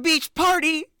 Baker Beach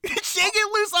party! Shake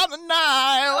it loose on the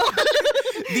Nile!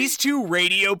 These two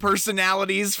radio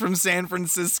personalities from San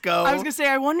Francisco. I was gonna say,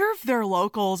 I wonder if they're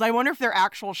locals. I wonder if they're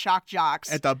actual shock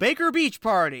jocks. At the Baker Beach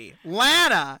party,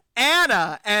 Lana,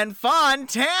 Anna, and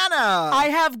Fontana. I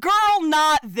have Girl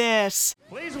Not This.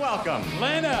 Please welcome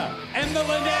Lana and the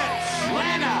Lynnettes.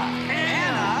 Lana,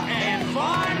 Anna, and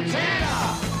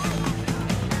Fontana.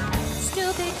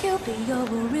 Stupid Cupid, you're a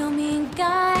real mean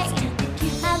guy.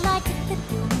 I like to fit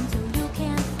you in so you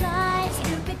can fly.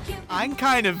 Stupid Cupid. I'm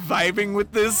kind of vibing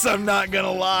with this, I'm not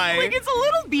gonna lie. Like, it's a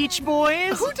little Beach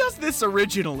Boys. Who does this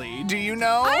originally? Do you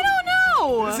know? I don't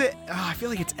know. Is it? Oh, I feel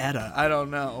like it's Etta. I don't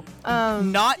know.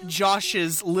 Not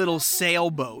Josh's little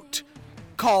sailboat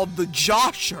called the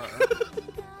Josher.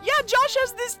 Yeah, Josh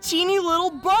has this teeny little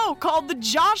boat called the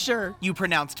Josher. You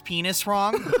pronounced penis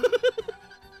wrong?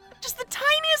 Just the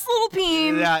tiniest little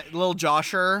peen. That little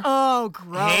Josher. Oh,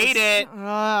 gross. Hate it.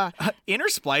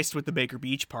 Interspliced with the Baker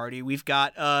Beach party, we've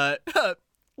got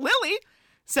Lily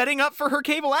setting up for her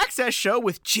cable access show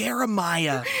with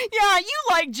Jeremiah. Yeah, you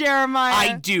like Jeremiah.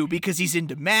 I do, because he's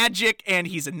into magic, and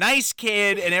he's a nice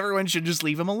kid, and everyone should just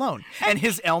leave him alone. And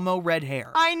his Elmo red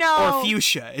hair. I know. Or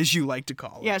fuchsia, as you like to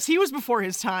call it. Yes, he was before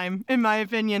his time, in my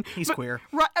opinion. He's queer.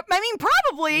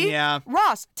 Probably. Yeah.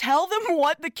 Ross, tell them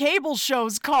what the cable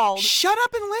show's called. Shut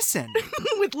up and listen.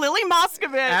 With Lily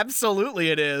Moscovitz. Absolutely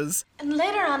it is. And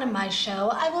later on in my show,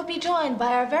 I will be joined by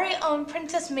our very own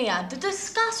Princess Mia to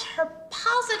discuss her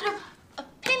positive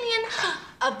opinion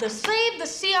of the Save the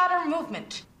Sea Otter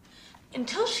movement.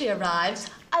 Until she arrives,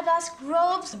 I've asked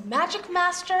Grove's magic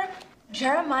master,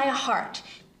 Jeremiah Hart,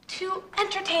 to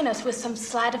entertain us with some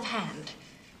sleight of hand.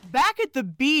 Back at the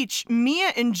beach,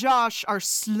 Mia and Josh are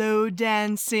slow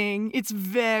dancing. It's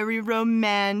very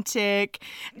romantic.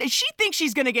 She thinks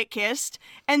she's gonna get kissed,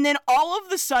 and then all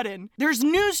of a sudden, there's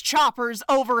news choppers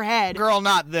overhead. Girl,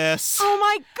 not this. Oh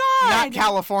my God! Not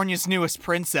California's newest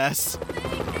princess.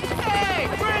 Hey,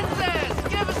 princess,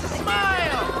 give us a smile.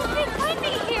 How did they find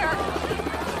me here?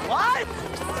 What?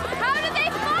 How did they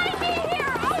find me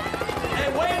here? Oh. Hey,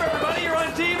 wave everybody, you're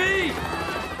on TV.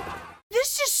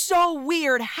 This is so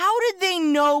weird. How did they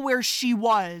know where she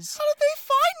was? How did they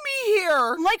find me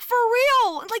here? Like, for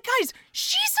real. Like, guys,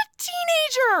 she's a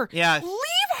teenager. Yeah.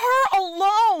 Leave her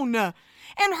alone.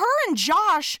 And her and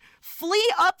Josh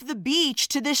flee up the beach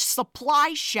to this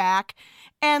supply shack.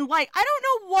 And, like, I don't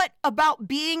know what about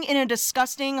being in a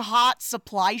disgusting, hot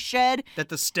supply shed. That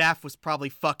the staff was probably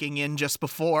fucking in just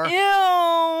before.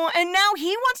 Ew. And now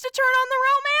he wants to turn on the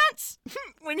romance?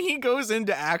 When he goes in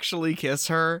to actually kiss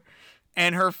her,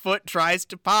 and her foot tries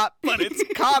to pop, but it's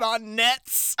caught on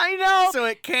nets. I know. So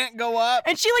it can't go up.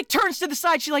 And she, like, turns to the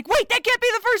side. She's like, wait, that can't be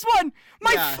the first one.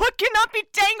 My foot cannot be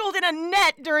tangled in a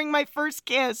net during my first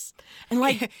kiss. And,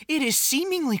 like, it is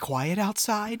seemingly quiet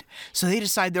outside, so they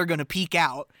decide they're going to peek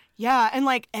out. Yeah, and,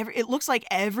 like, it looks like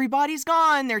everybody's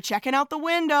gone. They're checking out the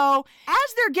window.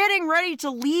 As they're getting ready to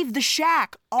leave the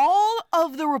shack, all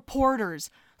of the reporters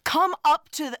come up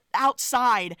to the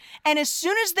outside, and as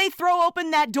soon as they throw open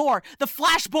that door, the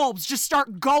flash bulbs just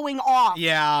start going off.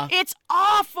 Yeah. It's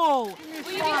awful. No,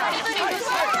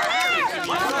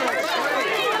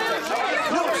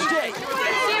 stay.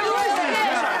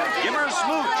 Give her a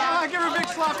smooch. Give her a big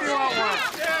sloppy old one.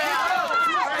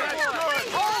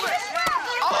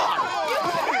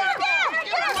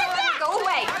 Go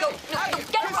away. Go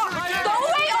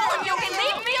away, all of you, and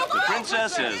leave me alone.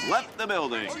 Princess has left the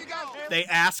building. They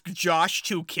ask Josh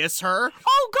to kiss her.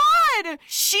 Oh, God!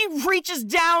 She reaches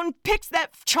down, picks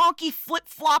that chonky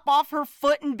flip-flop off her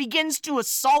foot, and begins to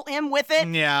assault him with it.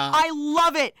 Yeah. I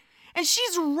love it. And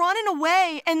she's running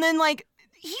away, and then, like,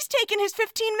 he's taking his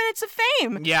 15 minutes of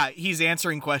fame. Yeah, he's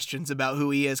answering questions about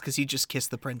who he is because he just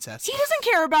kissed the princess. He doesn't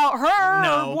care about her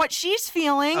No. or what she's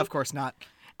feeling. Of course not.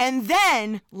 And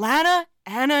then Lana,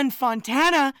 Anna, and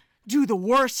Fontana do the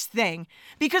worst thing.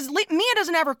 Because Mia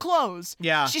doesn't have her clothes.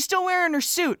 Yeah. She's still wearing her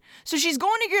suit. So she's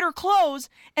going to get her clothes,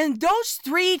 and those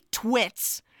three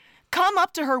twits come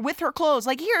up to her with her clothes.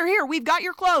 Like, here, we've got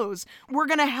your clothes. We're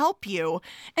going to help you.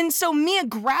 And so Mia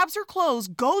grabs her clothes,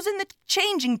 goes in the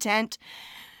changing tent.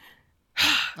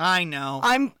 I know.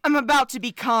 I'm about to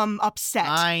become upset.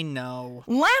 I know.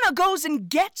 Lana goes and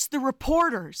gets the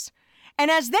reporters. And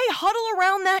as they huddle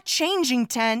around that changing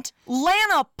tent,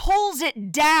 Lana pulls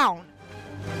it down.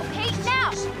 Okay, now.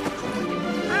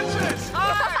 Princess!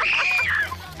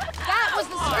 That was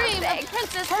the scream of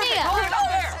Princess Mia.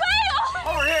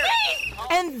 Over here!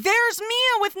 And there's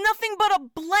Mia with nothing but a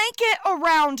blanket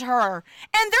around her.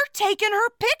 And they're taking her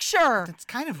picture. It's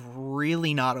kind of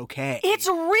really not okay. It's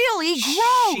really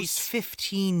gross. She's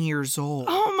 15 years old.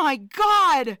 Oh my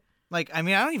God. Like, I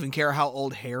mean, I don't even care how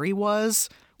old Harry was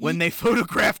when they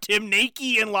photographed him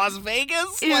naked in Las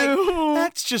Vegas. Ew. Like,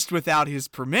 that's just without his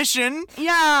permission.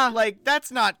 Yeah. Like,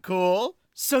 that's not cool.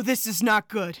 So this is not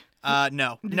good.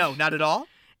 No, not at all.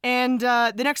 And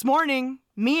the next morning,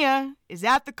 Mia is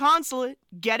at the consulate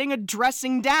getting a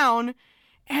dressing down,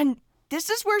 and this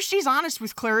is where she's honest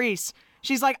with Clarice.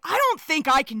 She's like, I don't think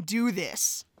I can do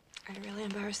this. I really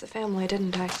embarrassed the family,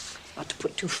 didn't I? Not to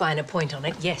put too fine a point on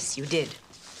it, yes, you did.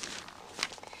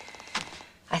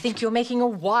 I think you're making a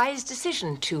wise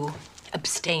decision to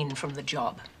abstain from the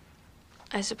job.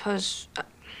 I suppose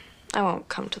I won't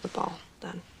come to the ball,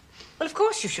 then. Well, of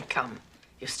course you should come.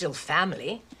 You're still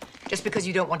family. Just because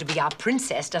you don't want to be our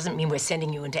princess doesn't mean we're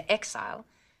sending you into exile.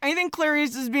 I think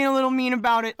Clarice is being a little mean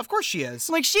about it. Of course she is.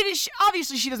 Like,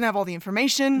 obviously she doesn't have all the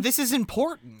information. This is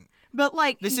important. But,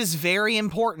 like... This is very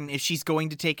important if she's going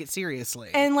to take it seriously.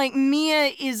 And, like,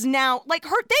 Mia is now... Like,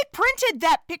 they printed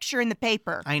that picture in the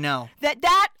paper. I know.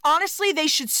 That honestly, they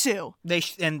should sue.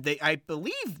 I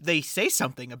believe they say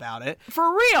something about it.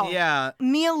 For real. Yeah.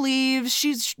 Mia leaves.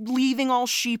 She's leaving all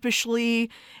sheepishly.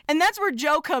 And that's where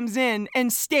Joe comes in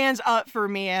and stands up for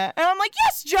Mia. And I'm like,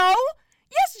 yes, Joe!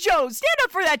 Yes, Joe, stand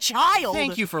up for that child.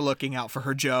 Thank you for looking out for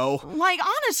her, Joe. Like,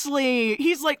 honestly,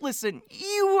 he's like, listen,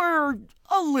 you were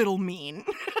a little mean.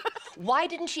 Why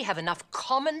didn't she have enough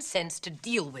common sense to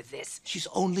deal with this? She's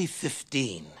only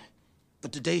 15.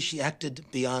 But today she acted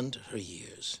beyond her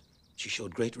years. She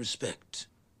showed great respect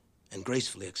and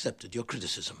gracefully accepted your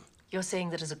criticism. You're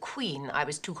saying that as a queen, I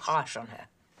was too harsh on her.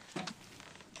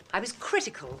 I was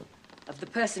critical of the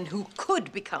person who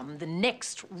could become the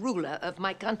next ruler of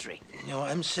my country. You know,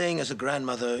 I'm saying as a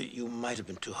grandmother, you might have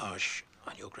been too harsh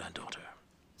on your granddaughter.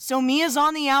 So Mia's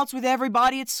on the outs with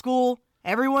everybody at school.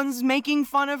 Everyone's making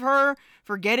fun of her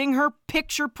for getting her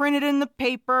picture printed in the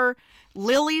paper.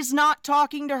 Lily's not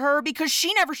talking to her because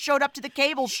she never showed up to the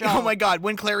cable show. Oh my God,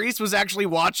 when Clarice was actually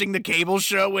watching the cable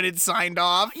show when it signed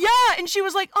off. Yeah, and she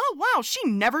was like, oh wow, she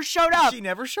never showed up. She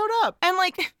never showed up. And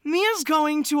like, Mia's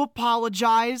going to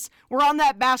apologize. We're on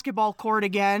that basketball court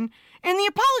again. And the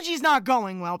apology's not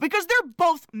going well because they're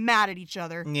both mad at each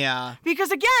other. Yeah.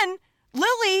 Because again,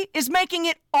 Lily is making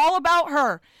it all about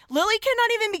her. Lily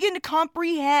cannot even begin to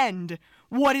comprehend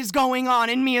what is going on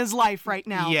in Mia's life right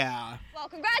now. Yeah. Well,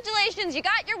 congratulations, you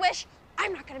got your wish.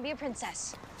 I'm not gonna be a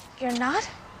princess. You're not?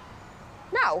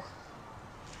 No.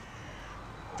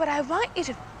 But I want you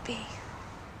to be.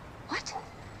 What?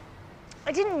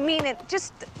 I didn't mean it.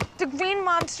 Just the green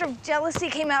monster of jealousy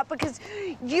came out because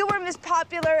you were Miss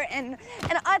Popular and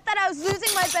I thought I was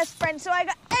losing my best friend, so I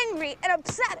got angry and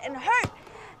upset and hurt.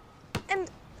 And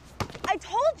I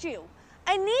told you,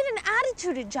 I need an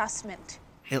attitude adjustment.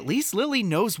 At least Lily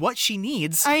knows what she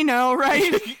needs. I know,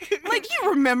 right? Like,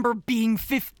 you remember being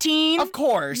 15? Of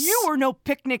course. You were no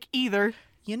picnic either.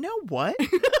 You know what?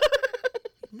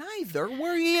 Neither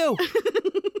were you.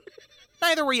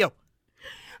 Neither were you.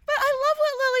 But I love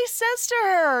what Lily says to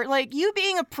her. Like, you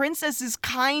being a princess is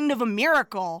kind of a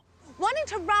miracle. Wanting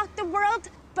to rock the world,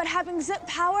 but having zip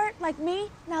power like me,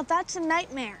 now that's a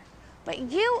nightmare. But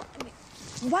you, I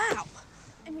mean, wow.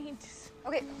 I mean,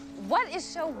 Okay, what is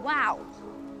so wow?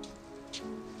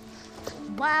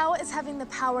 Wow is having the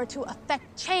power to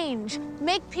affect change,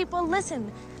 make people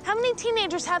listen. How many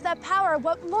teenagers have that power?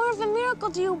 What more of a miracle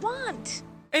do you want?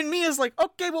 And Mia's like,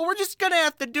 okay, well, we're just gonna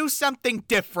have to do something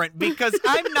different because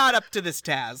I'm not up to this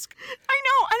task. I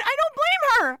know, and I don't blame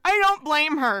her. I don't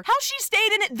blame her. How she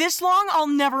stayed in it this long, I'll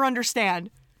never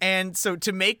understand. And so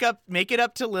to make it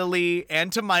up to Lily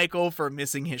and to Michael for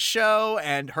missing his show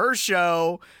and her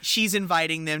show, she's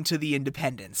inviting them to the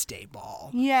Independence Day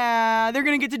ball. Yeah, they're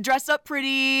gonna get to dress up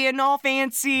pretty and all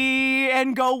fancy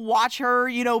and go watch her,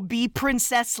 be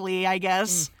princessly, I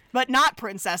guess. But not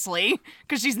princessly,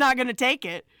 because she's not gonna take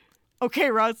it. Okay,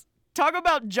 Russ, talk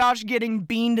about Josh getting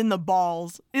beamed in the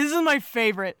balls. This is my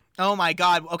favorite. Oh my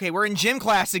God. Okay, we're in gym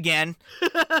class again.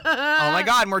 Oh my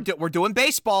God, we're doing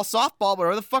baseball, softball,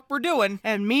 whatever the fuck we're doing.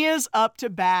 And Mia's up to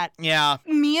bat. Yeah.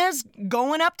 Mia's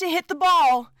going up to hit the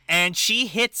ball. And she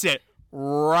hits it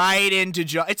right into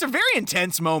Josh. It's a very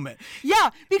intense moment. Yeah,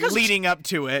 because leading up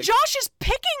to it, Josh is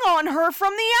picking on her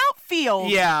from the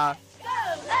outfield. Yeah.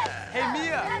 Hey,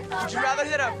 Mia, would you rather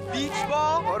hit a beach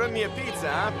ball? Order me a pizza,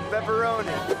 huh?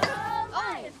 Pepperoni.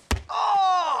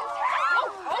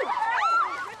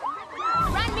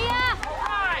 Run, Mia!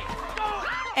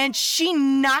 And she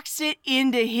knocks it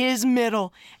into his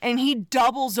middle, and he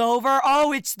doubles over.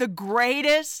 Oh, it's the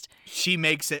greatest. She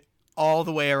makes it all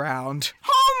the way around.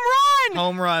 Home run!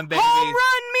 Home run, baby. Home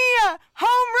run, Mia!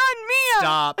 Home run, Mia!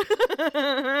 Stop.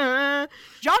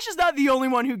 Josh is not the only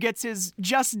one who gets his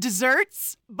just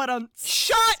desserts, but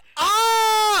Shut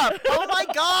up! Oh my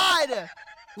God!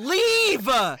 Leave!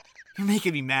 You're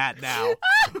making me mad now.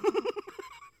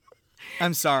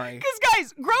 I'm sorry. Because,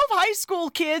 guys, Grove High School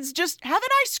kids just have an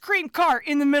ice cream cart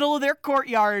in the middle of their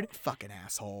courtyard. Fucking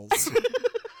assholes.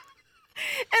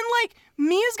 And, like,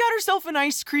 Mia's got herself an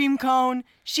ice cream cone.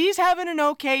 She's having an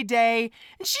okay day.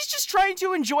 And she's just trying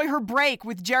to enjoy her break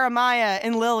with Jeremiah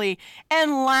and Lily.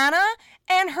 And Lana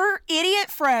and her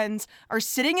idiot friends are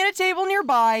sitting at a table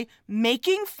nearby,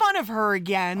 making fun of her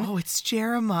again. Oh, it's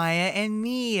Jeremiah and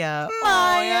Mia.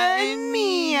 Maya and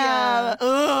Mia.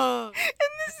 Ugh.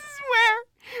 And this is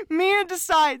where Mia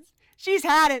decides she's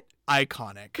had it.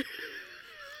 Iconic.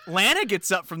 Lana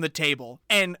gets up from the table,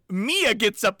 and Mia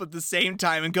gets up at the same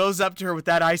time and goes up to her with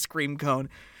that ice cream cone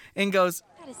and goes,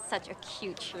 That is such a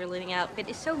cute cheerleading outfit.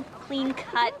 It's so clean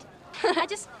cut. I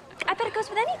bet it goes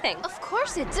with anything. Of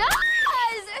course it does!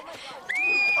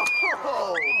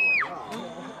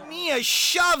 Mia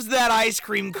shoves that ice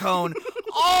cream cone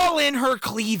all in her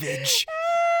cleavage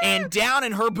and down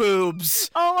in her boobs.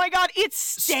 Oh my God, it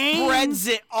stains. Spreads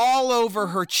it all over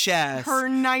her chest. Her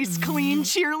nice, clean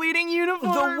cheerleading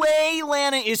uniform. The way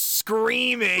Lana is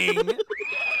screaming. Mia,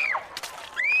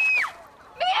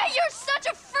 you're such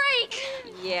a freak!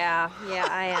 Yeah,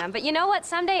 I am. But you know what?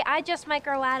 Someday I just might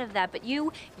grow out of that. But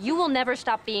you will never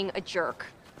stop being a jerk.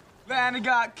 Lana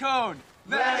got cone.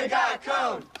 Lana got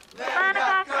cone. Lana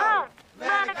got cone.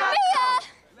 Lana got Mia!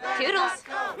 Toodles.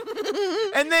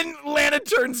 And then Lana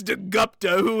turns to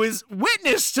Gupta, who is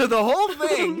witness to the whole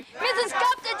thing. Mrs.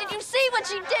 Gupta, did you see what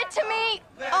she did to me?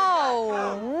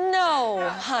 Oh, no,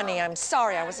 honey, I'm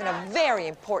sorry. I was in a very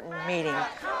important meeting.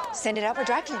 Send it out for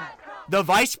dry cleaning. The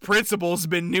vice principal's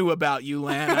been new about you,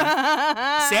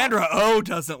 Lana. Sandra Oh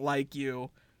doesn't like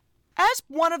you. As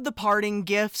one of the parting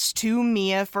gifts to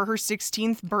Mia for her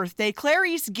 16th birthday,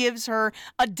 Clarice gives her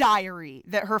a diary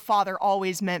that her father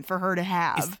always meant for her to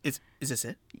have. Is this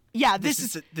it? Yeah, This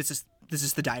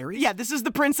is the diary? Yeah, this is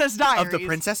the Princess Diaries. Of the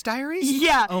Princess Diaries?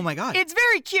 Yeah. Oh my God. It's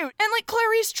very cute. And like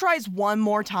Clarice tries one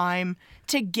more time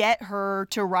to get her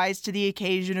to rise to the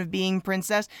occasion of being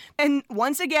princess. And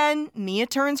once again, Mia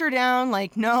turns her down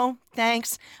like, no,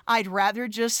 thanks. I'd rather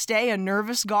just stay a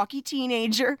nervous, gawky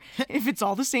teenager if it's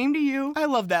all the same to you. I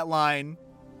love that line.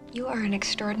 You are an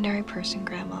extraordinary person,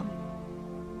 Grandma.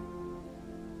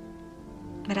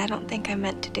 But I don't think I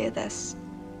meant to do this.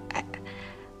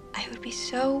 I would be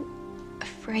so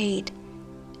afraid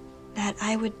that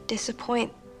I would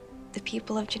disappoint the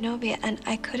people of Genovia, and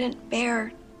I couldn't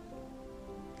bear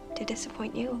to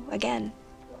disappoint you again.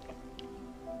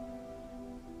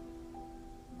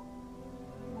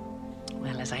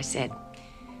 Well, as I said,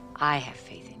 I have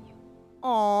faith in you.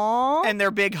 Aww. And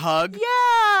their big hug.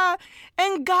 Yeah.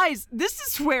 And guys, this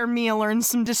is where Mia learns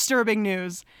some disturbing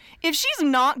news. If she's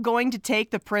not going to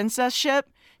take the princess-ship,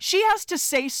 she has to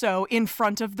say so in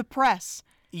front of the press.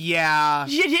 Yeah.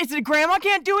 Grandma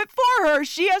can't do it for her.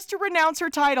 She has to renounce her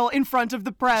title in front of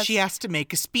the press. She has to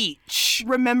make a speech.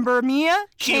 Remember, Mia?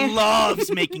 She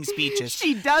loves making speeches.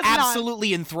 She does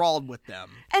Absolutely enthralled with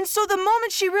them. And so the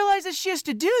moment she realizes she has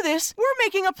to do this, we're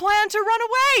making a plan to run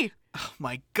away. Oh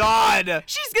my God.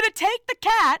 She's gonna take the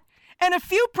cat and a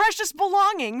few precious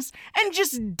belongings and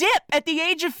just dip at the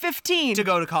age of 15. To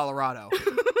go to Colorado.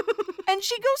 And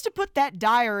she goes to put that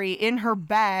diary in her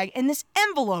bag, and this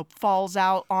envelope falls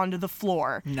out onto the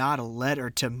floor. Not a letter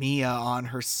to Mia on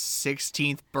her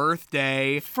 16th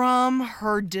birthday. From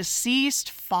her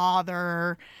deceased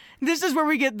father. This is where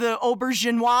we get the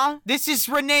auberginois. This is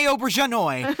Renee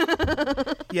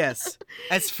Auberginois. Yes,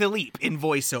 as Philippe in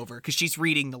voiceover, because she's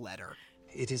reading the letter.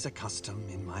 It is a custom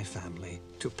in my family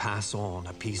to pass on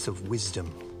a piece of wisdom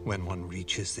when one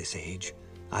reaches this age.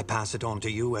 I pass it on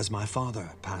to you as my father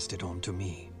passed it on to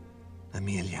me.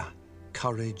 Amelia,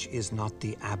 courage is not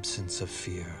the absence of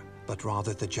fear, but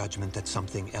rather the judgment that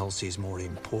something else is more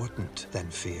important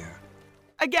than fear.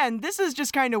 Again, this is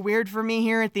just kind of weird for me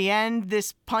here at the end,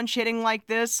 this punch hitting like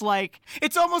this, like...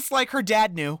 It's almost like her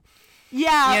dad knew.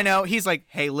 Yeah. You know, he's like,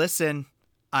 hey, listen,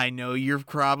 I know you're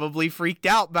probably freaked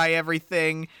out by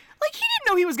everything. Like, he didn't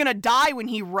know he was gonna die when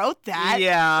he wrote that.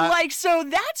 Yeah. Like, so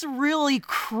that's really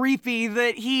creepy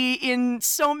that he, in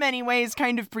so many ways,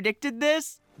 kind of predicted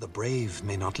this. The brave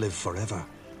may not live forever,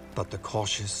 but the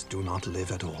cautious do not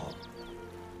live at all.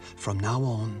 From now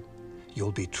on,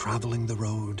 you'll be traveling the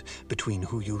road between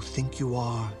who you think you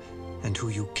are and who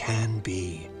you can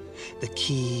be. The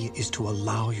key is to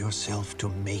allow yourself to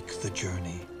make the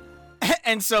journey.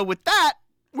 And so with that,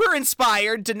 we're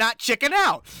inspired to not chicken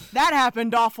out. That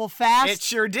happened awful fast. It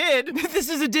sure did. This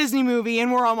is a Disney movie,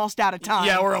 and we're almost out of time.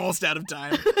 Yeah, we're almost out of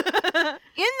time.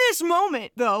 In this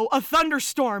moment, though, a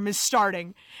thunderstorm is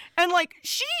starting. And, like,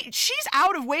 she's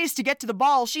out of ways to get to the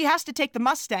ball. She has to take the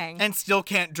Mustang. And still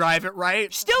can't drive it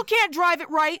right. Still can't drive it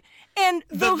right. And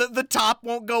the top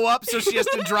won't go up, so she has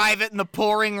to drive it in the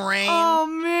pouring rain. Oh,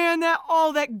 man,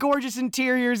 that gorgeous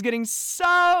interior is getting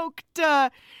soaked.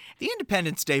 The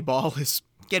Independence Day ball is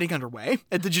getting underway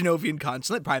at the Genovian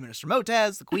consulate. Prime Minister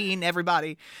Motez, the Queen,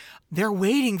 everybody. They're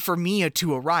waiting for Mia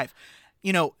to arrive.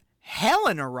 You know,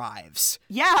 Helen arrives.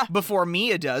 Yeah. Before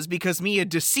Mia does, because Mia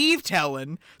deceived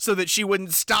Helen so that she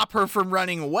wouldn't stop her from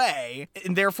running away.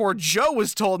 And therefore, Joe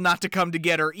was told not to come to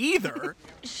get her either.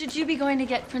 Should you be going to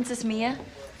get Princess Mia?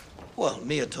 Well,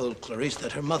 Mia told Clarice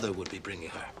that her mother would be bringing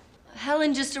her.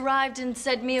 Helen just arrived and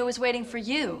said Mia was waiting for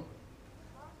you.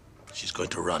 She's going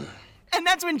to run. And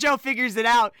that's when Joe figures it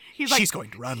out. He's like, she's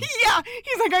going to run. Yeah,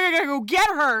 he's like, I gotta go get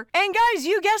her. And guys,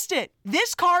 you guessed it.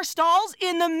 This car stalls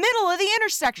in the middle of the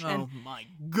intersection. Oh my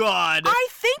God. I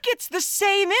think it's the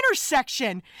same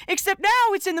intersection, except now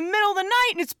it's in the middle of the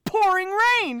night and it's pouring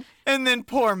rain. And then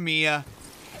poor Mia.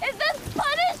 Is this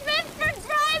punishment for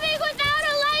driving without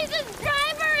a licensed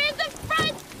driver in the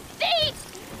front seat?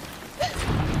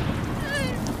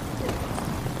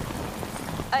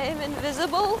 I am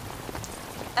invisible.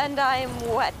 And I'm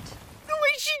wet. The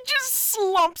way she just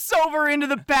slumps over into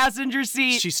the passenger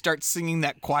seat. She starts singing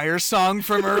that choir song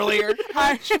from earlier.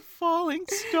 Hide your falling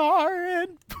star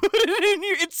and put it in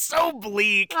you. It's so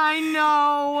bleak. I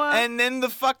know. And then the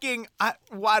fucking, I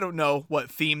don't know what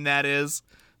theme that is.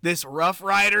 This Rough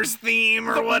Riders theme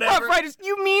or whatever. Rough Riders,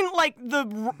 you mean like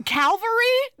the cavalry?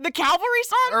 The cavalry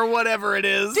song? Or whatever it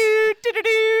is.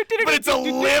 But it's a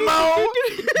limo.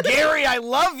 Gary, I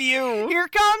love you. Here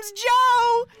comes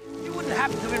Joe. You wouldn't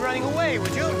happen to be running away,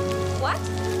 would you? What?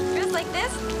 Just like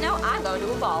this? No, I'm going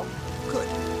to a ball. Good.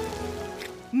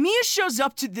 Mia shows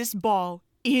up to this ball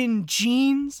in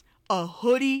jeans, a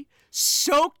hoodie,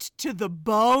 soaked to the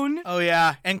bone. Oh,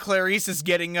 yeah. And Clarice is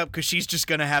getting up because she's just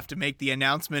going to have to make the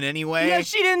announcement anyway. Yeah,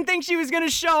 she didn't think she was going to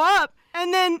show up.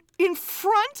 And then in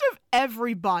front of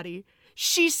everybody,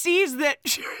 she sees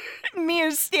that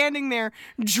Mia's standing there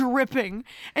dripping.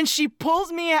 And she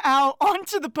pulls Mia out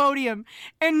onto the podium.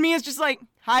 And Mia's just like,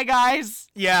 hi, guys.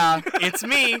 Yeah, it's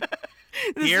me.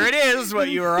 Here it is, what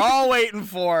you were all waiting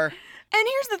for. And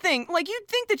here's the thing, like, you'd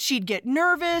think that she'd get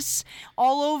nervous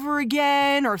all over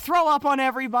again or throw up on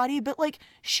everybody, but, like,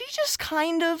 she just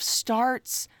kind of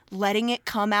starts letting it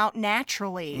come out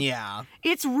naturally. Yeah.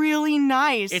 It's really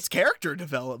nice. It's character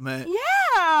development.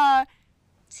 Yeah.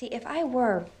 See, if I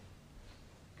were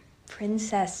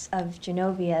Princess of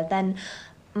Genovia, then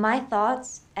my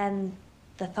thoughts and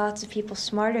the thoughts of people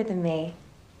smarter than me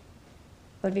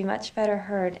would be much better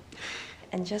heard,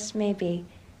 and just maybe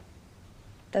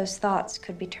those thoughts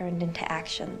could be turned into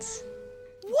actions.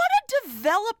 What a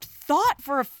developed thought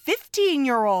for a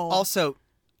 15-year-old. Also,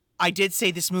 I did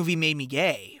say this movie made me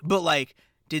gay, but, like,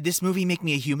 did this movie make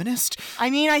me a humanist? I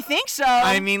mean, I think so.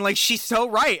 I mean, like, she's so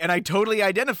right, and I totally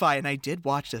identify, and I did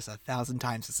watch this 1,000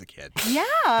 times as a kid. Yeah.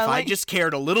 If I just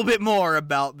cared a little bit more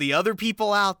about the other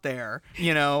people out there,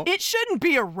 you know. It shouldn't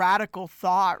be a radical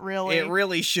thought, really. It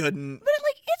really shouldn't. But,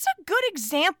 like, it's a good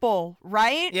example,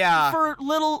 right? Yeah. For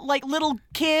little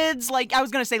kids, like, I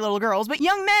was going to say little girls, but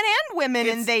young men and women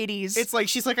in the 80s. It's like,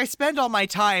 she's like, I spend all my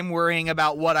time worrying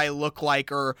about what I look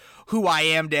like or who I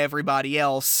am to everybody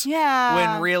else. Yeah.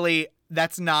 When really,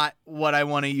 that's not what I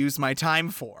want to use my time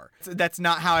for. That's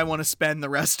not how I want to spend the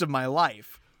rest of my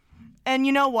life. And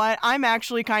you know what? I'm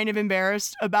actually kind of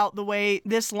embarrassed about the way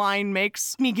this line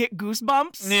makes me get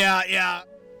goosebumps. Yeah.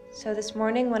 So this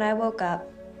morning when I woke up,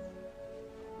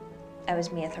 I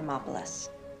was Mia Thermopolis.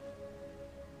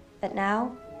 But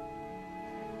now,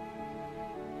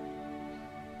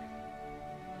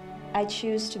 I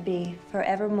choose to be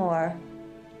forevermore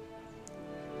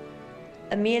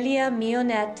Amelia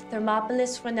Mionette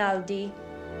Thermopolis Rinaldi,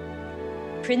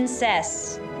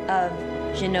 Princess of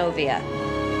Genovia.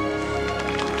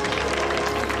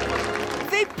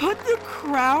 They put the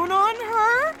crown on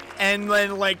her? And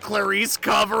then, like, Clarice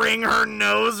covering her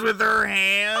nose with her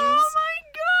hands. Oh my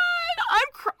God!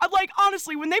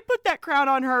 Honestly, when they put that crown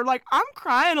on her, like, I'm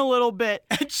crying a little bit.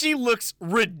 And she looks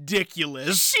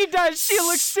ridiculous. She does. She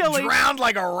looks silly. Drowned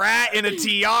like a rat in a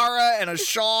tiara and a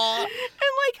shawl. And,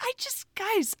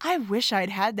 guys, I wish I'd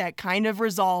had that kind of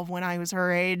resolve when I was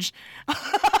her age.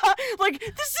 Like,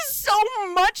 this is so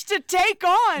much to take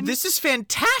on. This is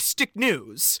fantastic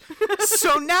news.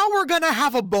 So now we're gonna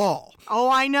have a ball. Oh,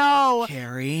 I know.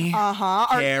 Carrie. Uh-huh.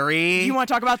 Carrie. You want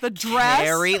to talk about the dress?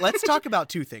 Carrie, let's talk about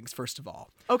two things, first of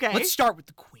all. Okay. Let's start with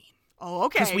the queen. Oh,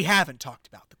 okay. Because we haven't talked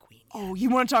about the queen yet. Oh, you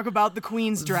want to talk about the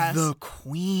queen's dress? The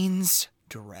queen's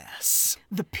dress.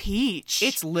 The peach.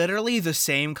 It's literally the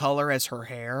same color as her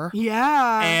hair.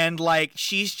 Yeah. And like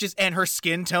and her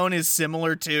skin tone is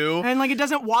similar too. And like it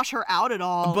doesn't wash her out at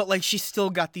all. But like she's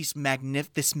still got this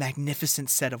magnificent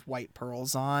set of white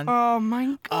pearls on. Oh my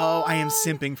god. Oh, I am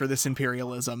simping for this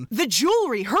imperialism. The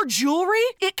jewelry, her jewelry,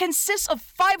 it consists of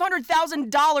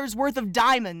 $500,000 worth of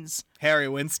diamonds. Harry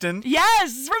Winston?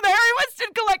 Yes, from the Harry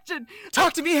Winston collection.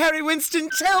 Talk to me, Harry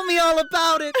Winston. Tell me all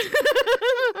about it.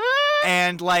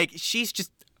 And, like, she's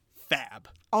just fab.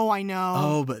 Oh, I know.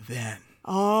 Oh, but then.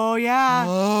 Oh, yeah.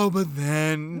 Oh, but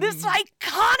then. This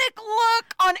iconic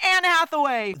look on Anne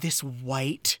Hathaway. This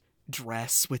white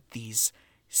dress with these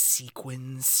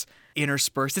sequins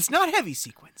interspersed. It's not heavy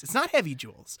sequins. It's not heavy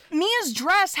jewels. Mia's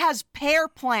dress has pear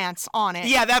plants on it.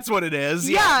 Yeah, that's what it is.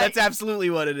 Yeah, that's absolutely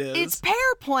what it is. It's pear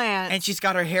plants. And she's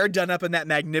got her hair done up in that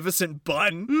magnificent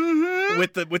bun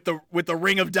with the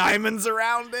ring of diamonds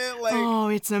around it. Like, oh,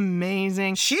 it's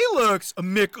amazing. She looks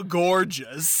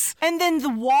gorgeous. And then the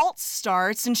waltz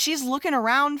starts, and she's looking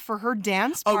around for her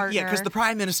dance partner. Oh, yeah, because the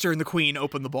Prime Minister and the Queen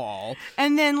open the ball.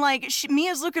 And then, like,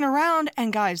 Mia's looking around,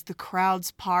 and guys, the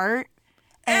crowd's part.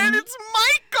 And it's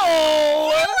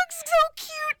Michael! He looks so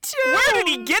cute, too! Where did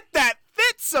he get that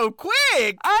fit so quick?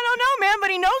 I don't know, man, but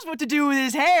he knows what to do with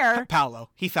his hair. Paolo.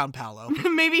 He found Paolo.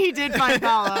 Maybe he did find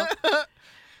Paolo.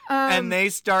 And they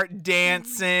start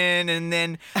dancing, and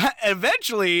then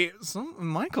eventually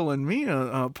Michael and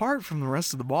Mia part from the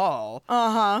rest of the ball.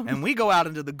 Uh-huh. And we go out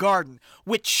into the garden,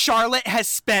 which Charlotte has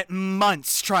spent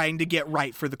months trying to get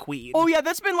right for the queen. Oh yeah,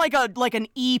 that's been like an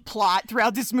E-plot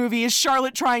throughout this movie, is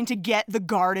Charlotte trying to get the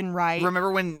garden right. Remember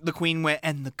when the queen went,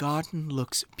 and the garden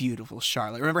looks beautiful,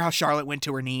 Charlotte? Remember how Charlotte went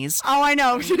to her knees? Oh, I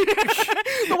know.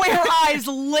 The way her eyes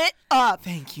lit up.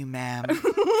 Thank you, ma'am.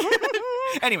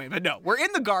 Anyway, but no, we're in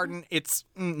the garden. It's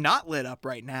not lit up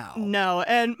right now. No,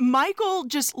 and Michael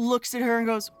just looks at her and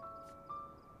goes,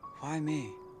 "Why me?"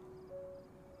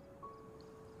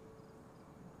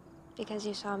 Because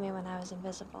you saw me when I was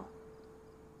invisible.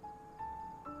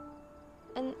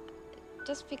 And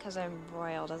just because I'm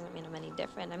royal doesn't mean I'm any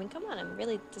different. I mean, come on, I'm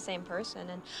really the same person.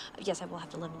 And yes, I will have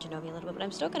to live in Genovia a little bit, but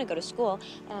I'm still going to go to school.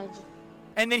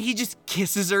 And then he just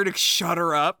kisses her to shut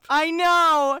her up. I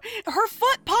know. Her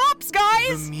foot pops,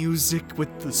 guys. The music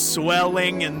with the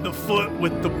swelling and the foot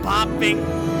with the popping.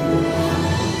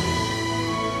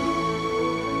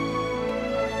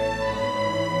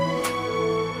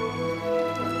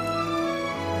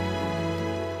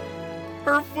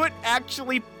 Her foot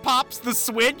actually pops the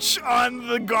switch on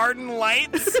the garden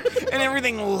lights and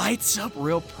everything lights up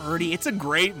real pretty. It's a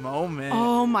great moment.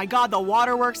 Oh my god, the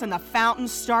waterworks and the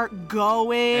fountains start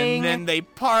going. And then they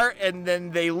part and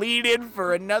then they lead in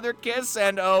for another kiss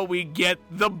and oh, we get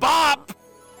the bop.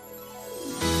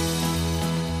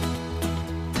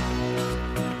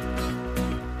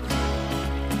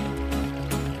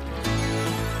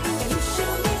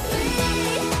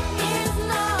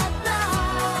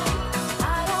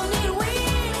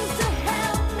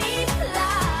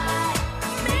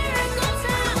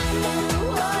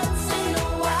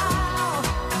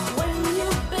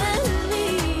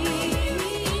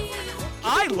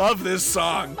 I love this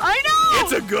song. I know!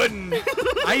 It's a good one.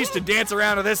 I used to dance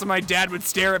around to this and my dad would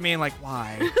stare at me and like,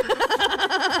 why?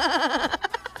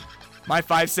 My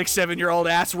 5, 6, 7-year-old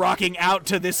ass rocking out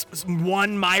to this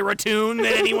one Myra tune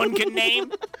that anyone can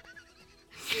name.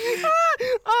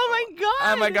 Oh my god.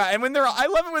 Oh my god. And I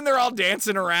love it when they're all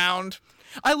dancing around.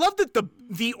 I love that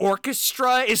the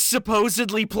orchestra is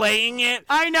supposedly playing it.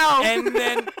 I know. And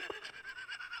then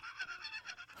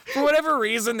for whatever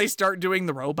reason, they start doing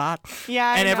the robot.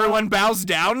 Yeah, and everyone bows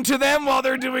down to them while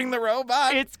they're doing the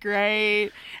robot. It's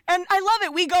great. And I love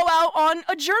it. We go out on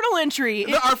a journal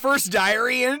entry. Our first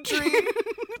diary entry.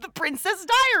 The Princess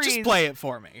Diaries. Just play it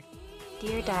for me.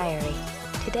 Dear Diary,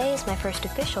 today is my first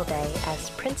official day as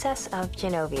Princess of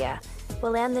Genovia.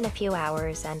 We'll land in a few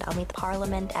hours, and I'll meet the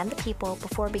Parliament and the people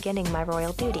before beginning my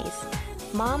royal duties.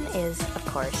 Mom is, of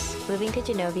course, moving to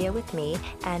Genovia with me,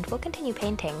 and we'll continue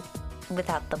painting.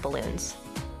 Without the balloons.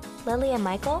 Lily and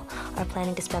Michael are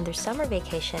planning to spend their summer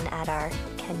vacation at our,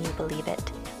 can you believe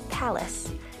it,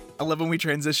 palace. I love when we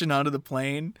transition onto the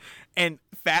plane and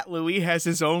Fat Louie has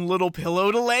his own little pillow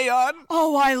to lay on.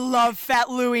 Oh, I love Fat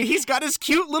Louie. He's got his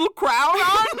cute little crown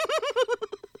on.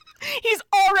 He's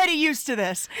already used to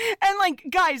this. And, like,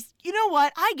 guys, you know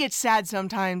what? I get sad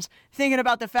sometimes thinking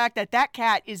about the fact that that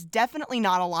cat is definitely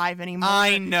not alive anymore.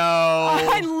 I know.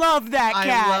 I love that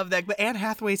cat. I love that. But Anne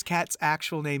Hathaway's cat's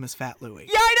actual name is Fat Louie.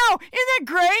 Yeah, I know. Isn't that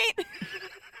great?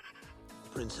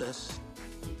 Princess,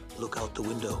 look out the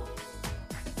window.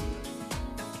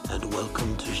 And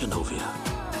welcome to Genovia.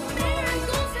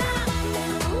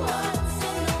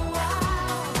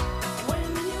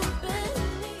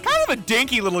 A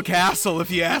dinky little castle, if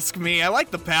you ask me. I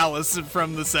like the palace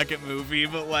from the second movie,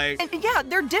 but like... And yeah,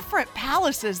 they're different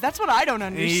palaces. That's what I don't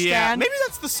understand. Yeah, maybe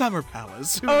that's the summer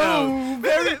palace. Who knows?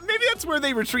 Maybe that's where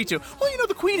they retreat to. Well, you know,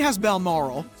 the Queen has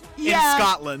Balmoral in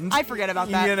Scotland. I forget about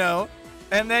that. You know.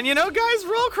 And then, you know, guys,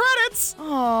 roll credits.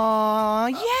 Aw,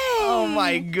 yay. Oh,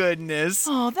 my goodness.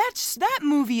 Oh, that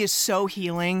movie is so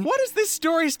healing. What is this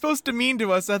story supposed to mean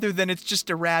to us other than it's just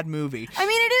a rad movie? I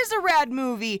mean, it is a rad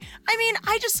movie. I mean,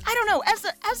 I don't know.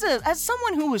 As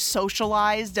someone who was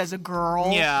socialized as a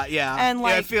girl. Yeah. And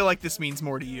like, yeah, I feel like this means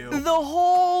more to you. The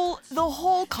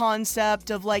whole concept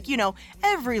of, like, you know,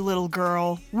 every little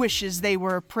girl wishes they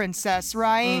were a princess,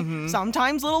 right? Mm-hmm.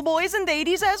 Sometimes little boys and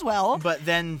ladies as well. But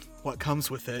then what comes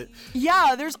with it?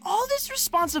 Yeah, there's all this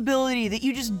responsibility that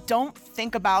you just don't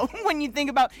think about when you think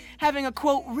about having a,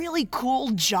 quote, really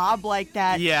cool job like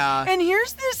that. Yeah. And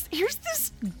here's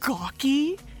this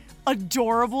gawky,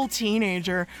 adorable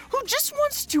teenager who just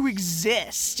wants to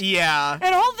exist. Yeah.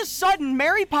 And all of a sudden,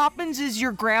 Mary Poppins is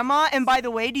your grandma, and by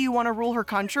the way, do you want to rule her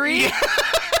country? Yeah.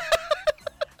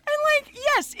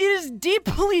 Yes, it is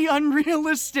deeply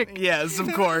unrealistic. Yes,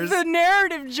 of course. The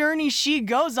narrative journey she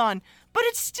goes on. But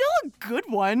it's still a good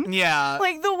one. Yeah.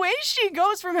 Like, the way she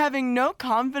goes from having no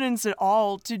confidence at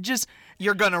all to just...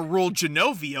 You're gonna rule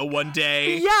Genovia one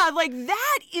day. Yeah, like,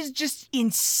 that is just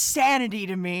insanity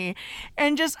to me.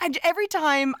 And just, every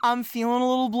time I'm feeling a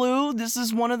little blue, this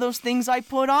is one of those things I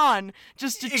put on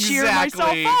just to cheer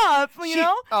myself up, you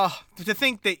know? Oh, to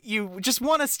think that you just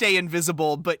want to stay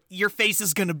invisible, but your face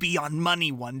is gonna be on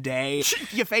money one day.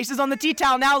 Your face is on the tea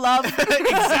towel now, love.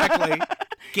 Exactly.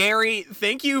 Gary,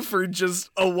 thank you for just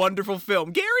a wonderful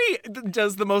film. Gary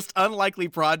does the most unlikely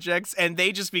projects, and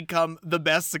they just become the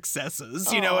best successes.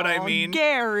 You know what I mean?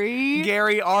 Gary.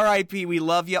 Gary, R.I.P. We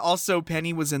love you. Also,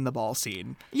 Penny was in the ball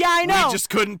scene. Yeah, I know. We just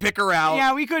couldn't pick her out.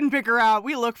 Yeah, we couldn't pick her out.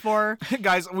 We looked for her.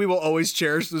 Guys, we will always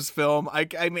cherish this film.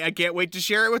 I mean, I can't wait to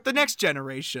share it with the next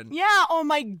generation. Yeah, oh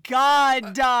my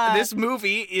God. This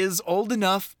movie is old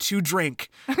enough to drink.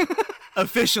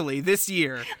 Officially this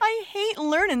year. I hate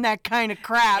learning that kind of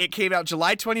crap. It came out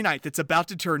July 29th. It's about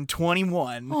to turn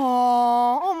 21.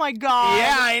 Oh my God.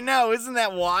 Yeah, I know. Isn't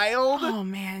that wild? Oh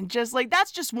man, just like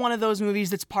that's just one of those movies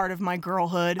that's part of my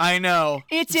girlhood. I know.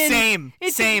 It's in Same.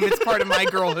 It's part of my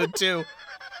girlhood too.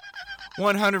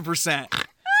 100%.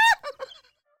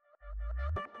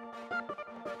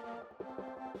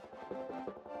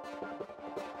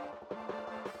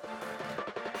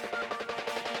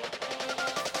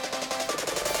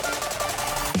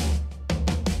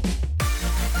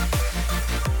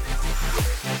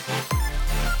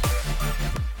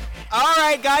 All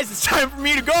right, guys, it's time for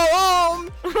me to go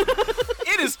home.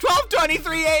 It is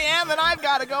 12:23 a.m. and I've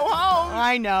got to go home.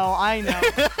 I know.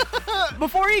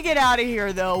 Before you get out of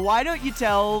here, though, why don't you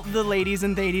tell the ladies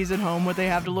and ladies at home what they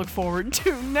have to look forward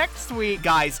to next week?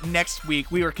 Guys, next week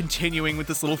we are continuing with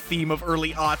this little theme of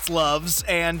early aughts loves.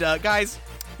 And guys,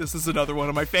 this is another one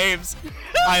of my faves.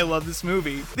 I love this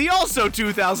movie. The also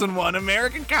 2001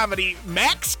 American comedy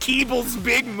Max Keeble's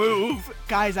Big Move.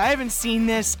 Guys, I haven't seen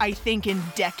this, I think, in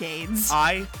decades.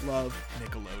 I love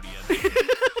Nickelodeon.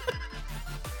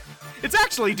 It's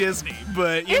actually Disney,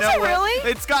 but you know what? Really?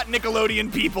 It's got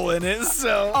Nickelodeon people in it,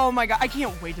 so... Oh my God, I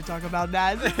can't wait to talk about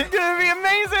that. It's gonna be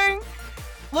amazing.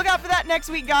 Look out for that next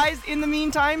week, guys. In the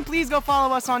meantime, please go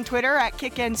follow us on Twitter at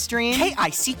KickandStream.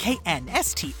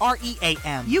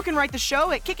 KicknStream. You can write the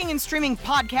show at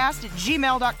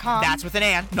kickingandstreamingpodcast@gmail.com. That's with an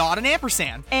and, not an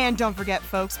ampersand. And don't forget,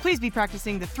 folks, please be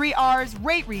practicing the 3 R's: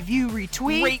 rate, review,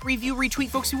 retweet. Rate, review, retweet,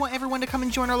 folks. We want everyone to come and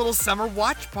join our little summer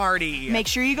watch party. Make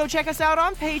sure you go check us out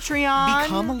on Patreon.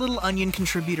 Become a Little Onion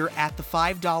contributor at the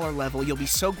 $5 level. You'll be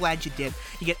so glad you did.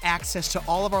 You get access to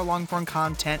all of our long-form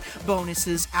content,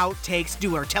 bonuses, outtakes,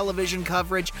 do our television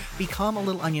coverage. Become a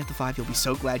Little Onion at the $5. You'll be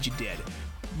so glad you did.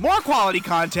 More quality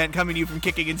content coming to you from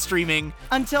Kicking and Streaming.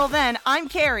 Until then, I'm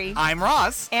Carrie. I'm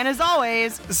Ross. And as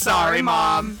always, sorry,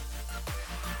 Mom.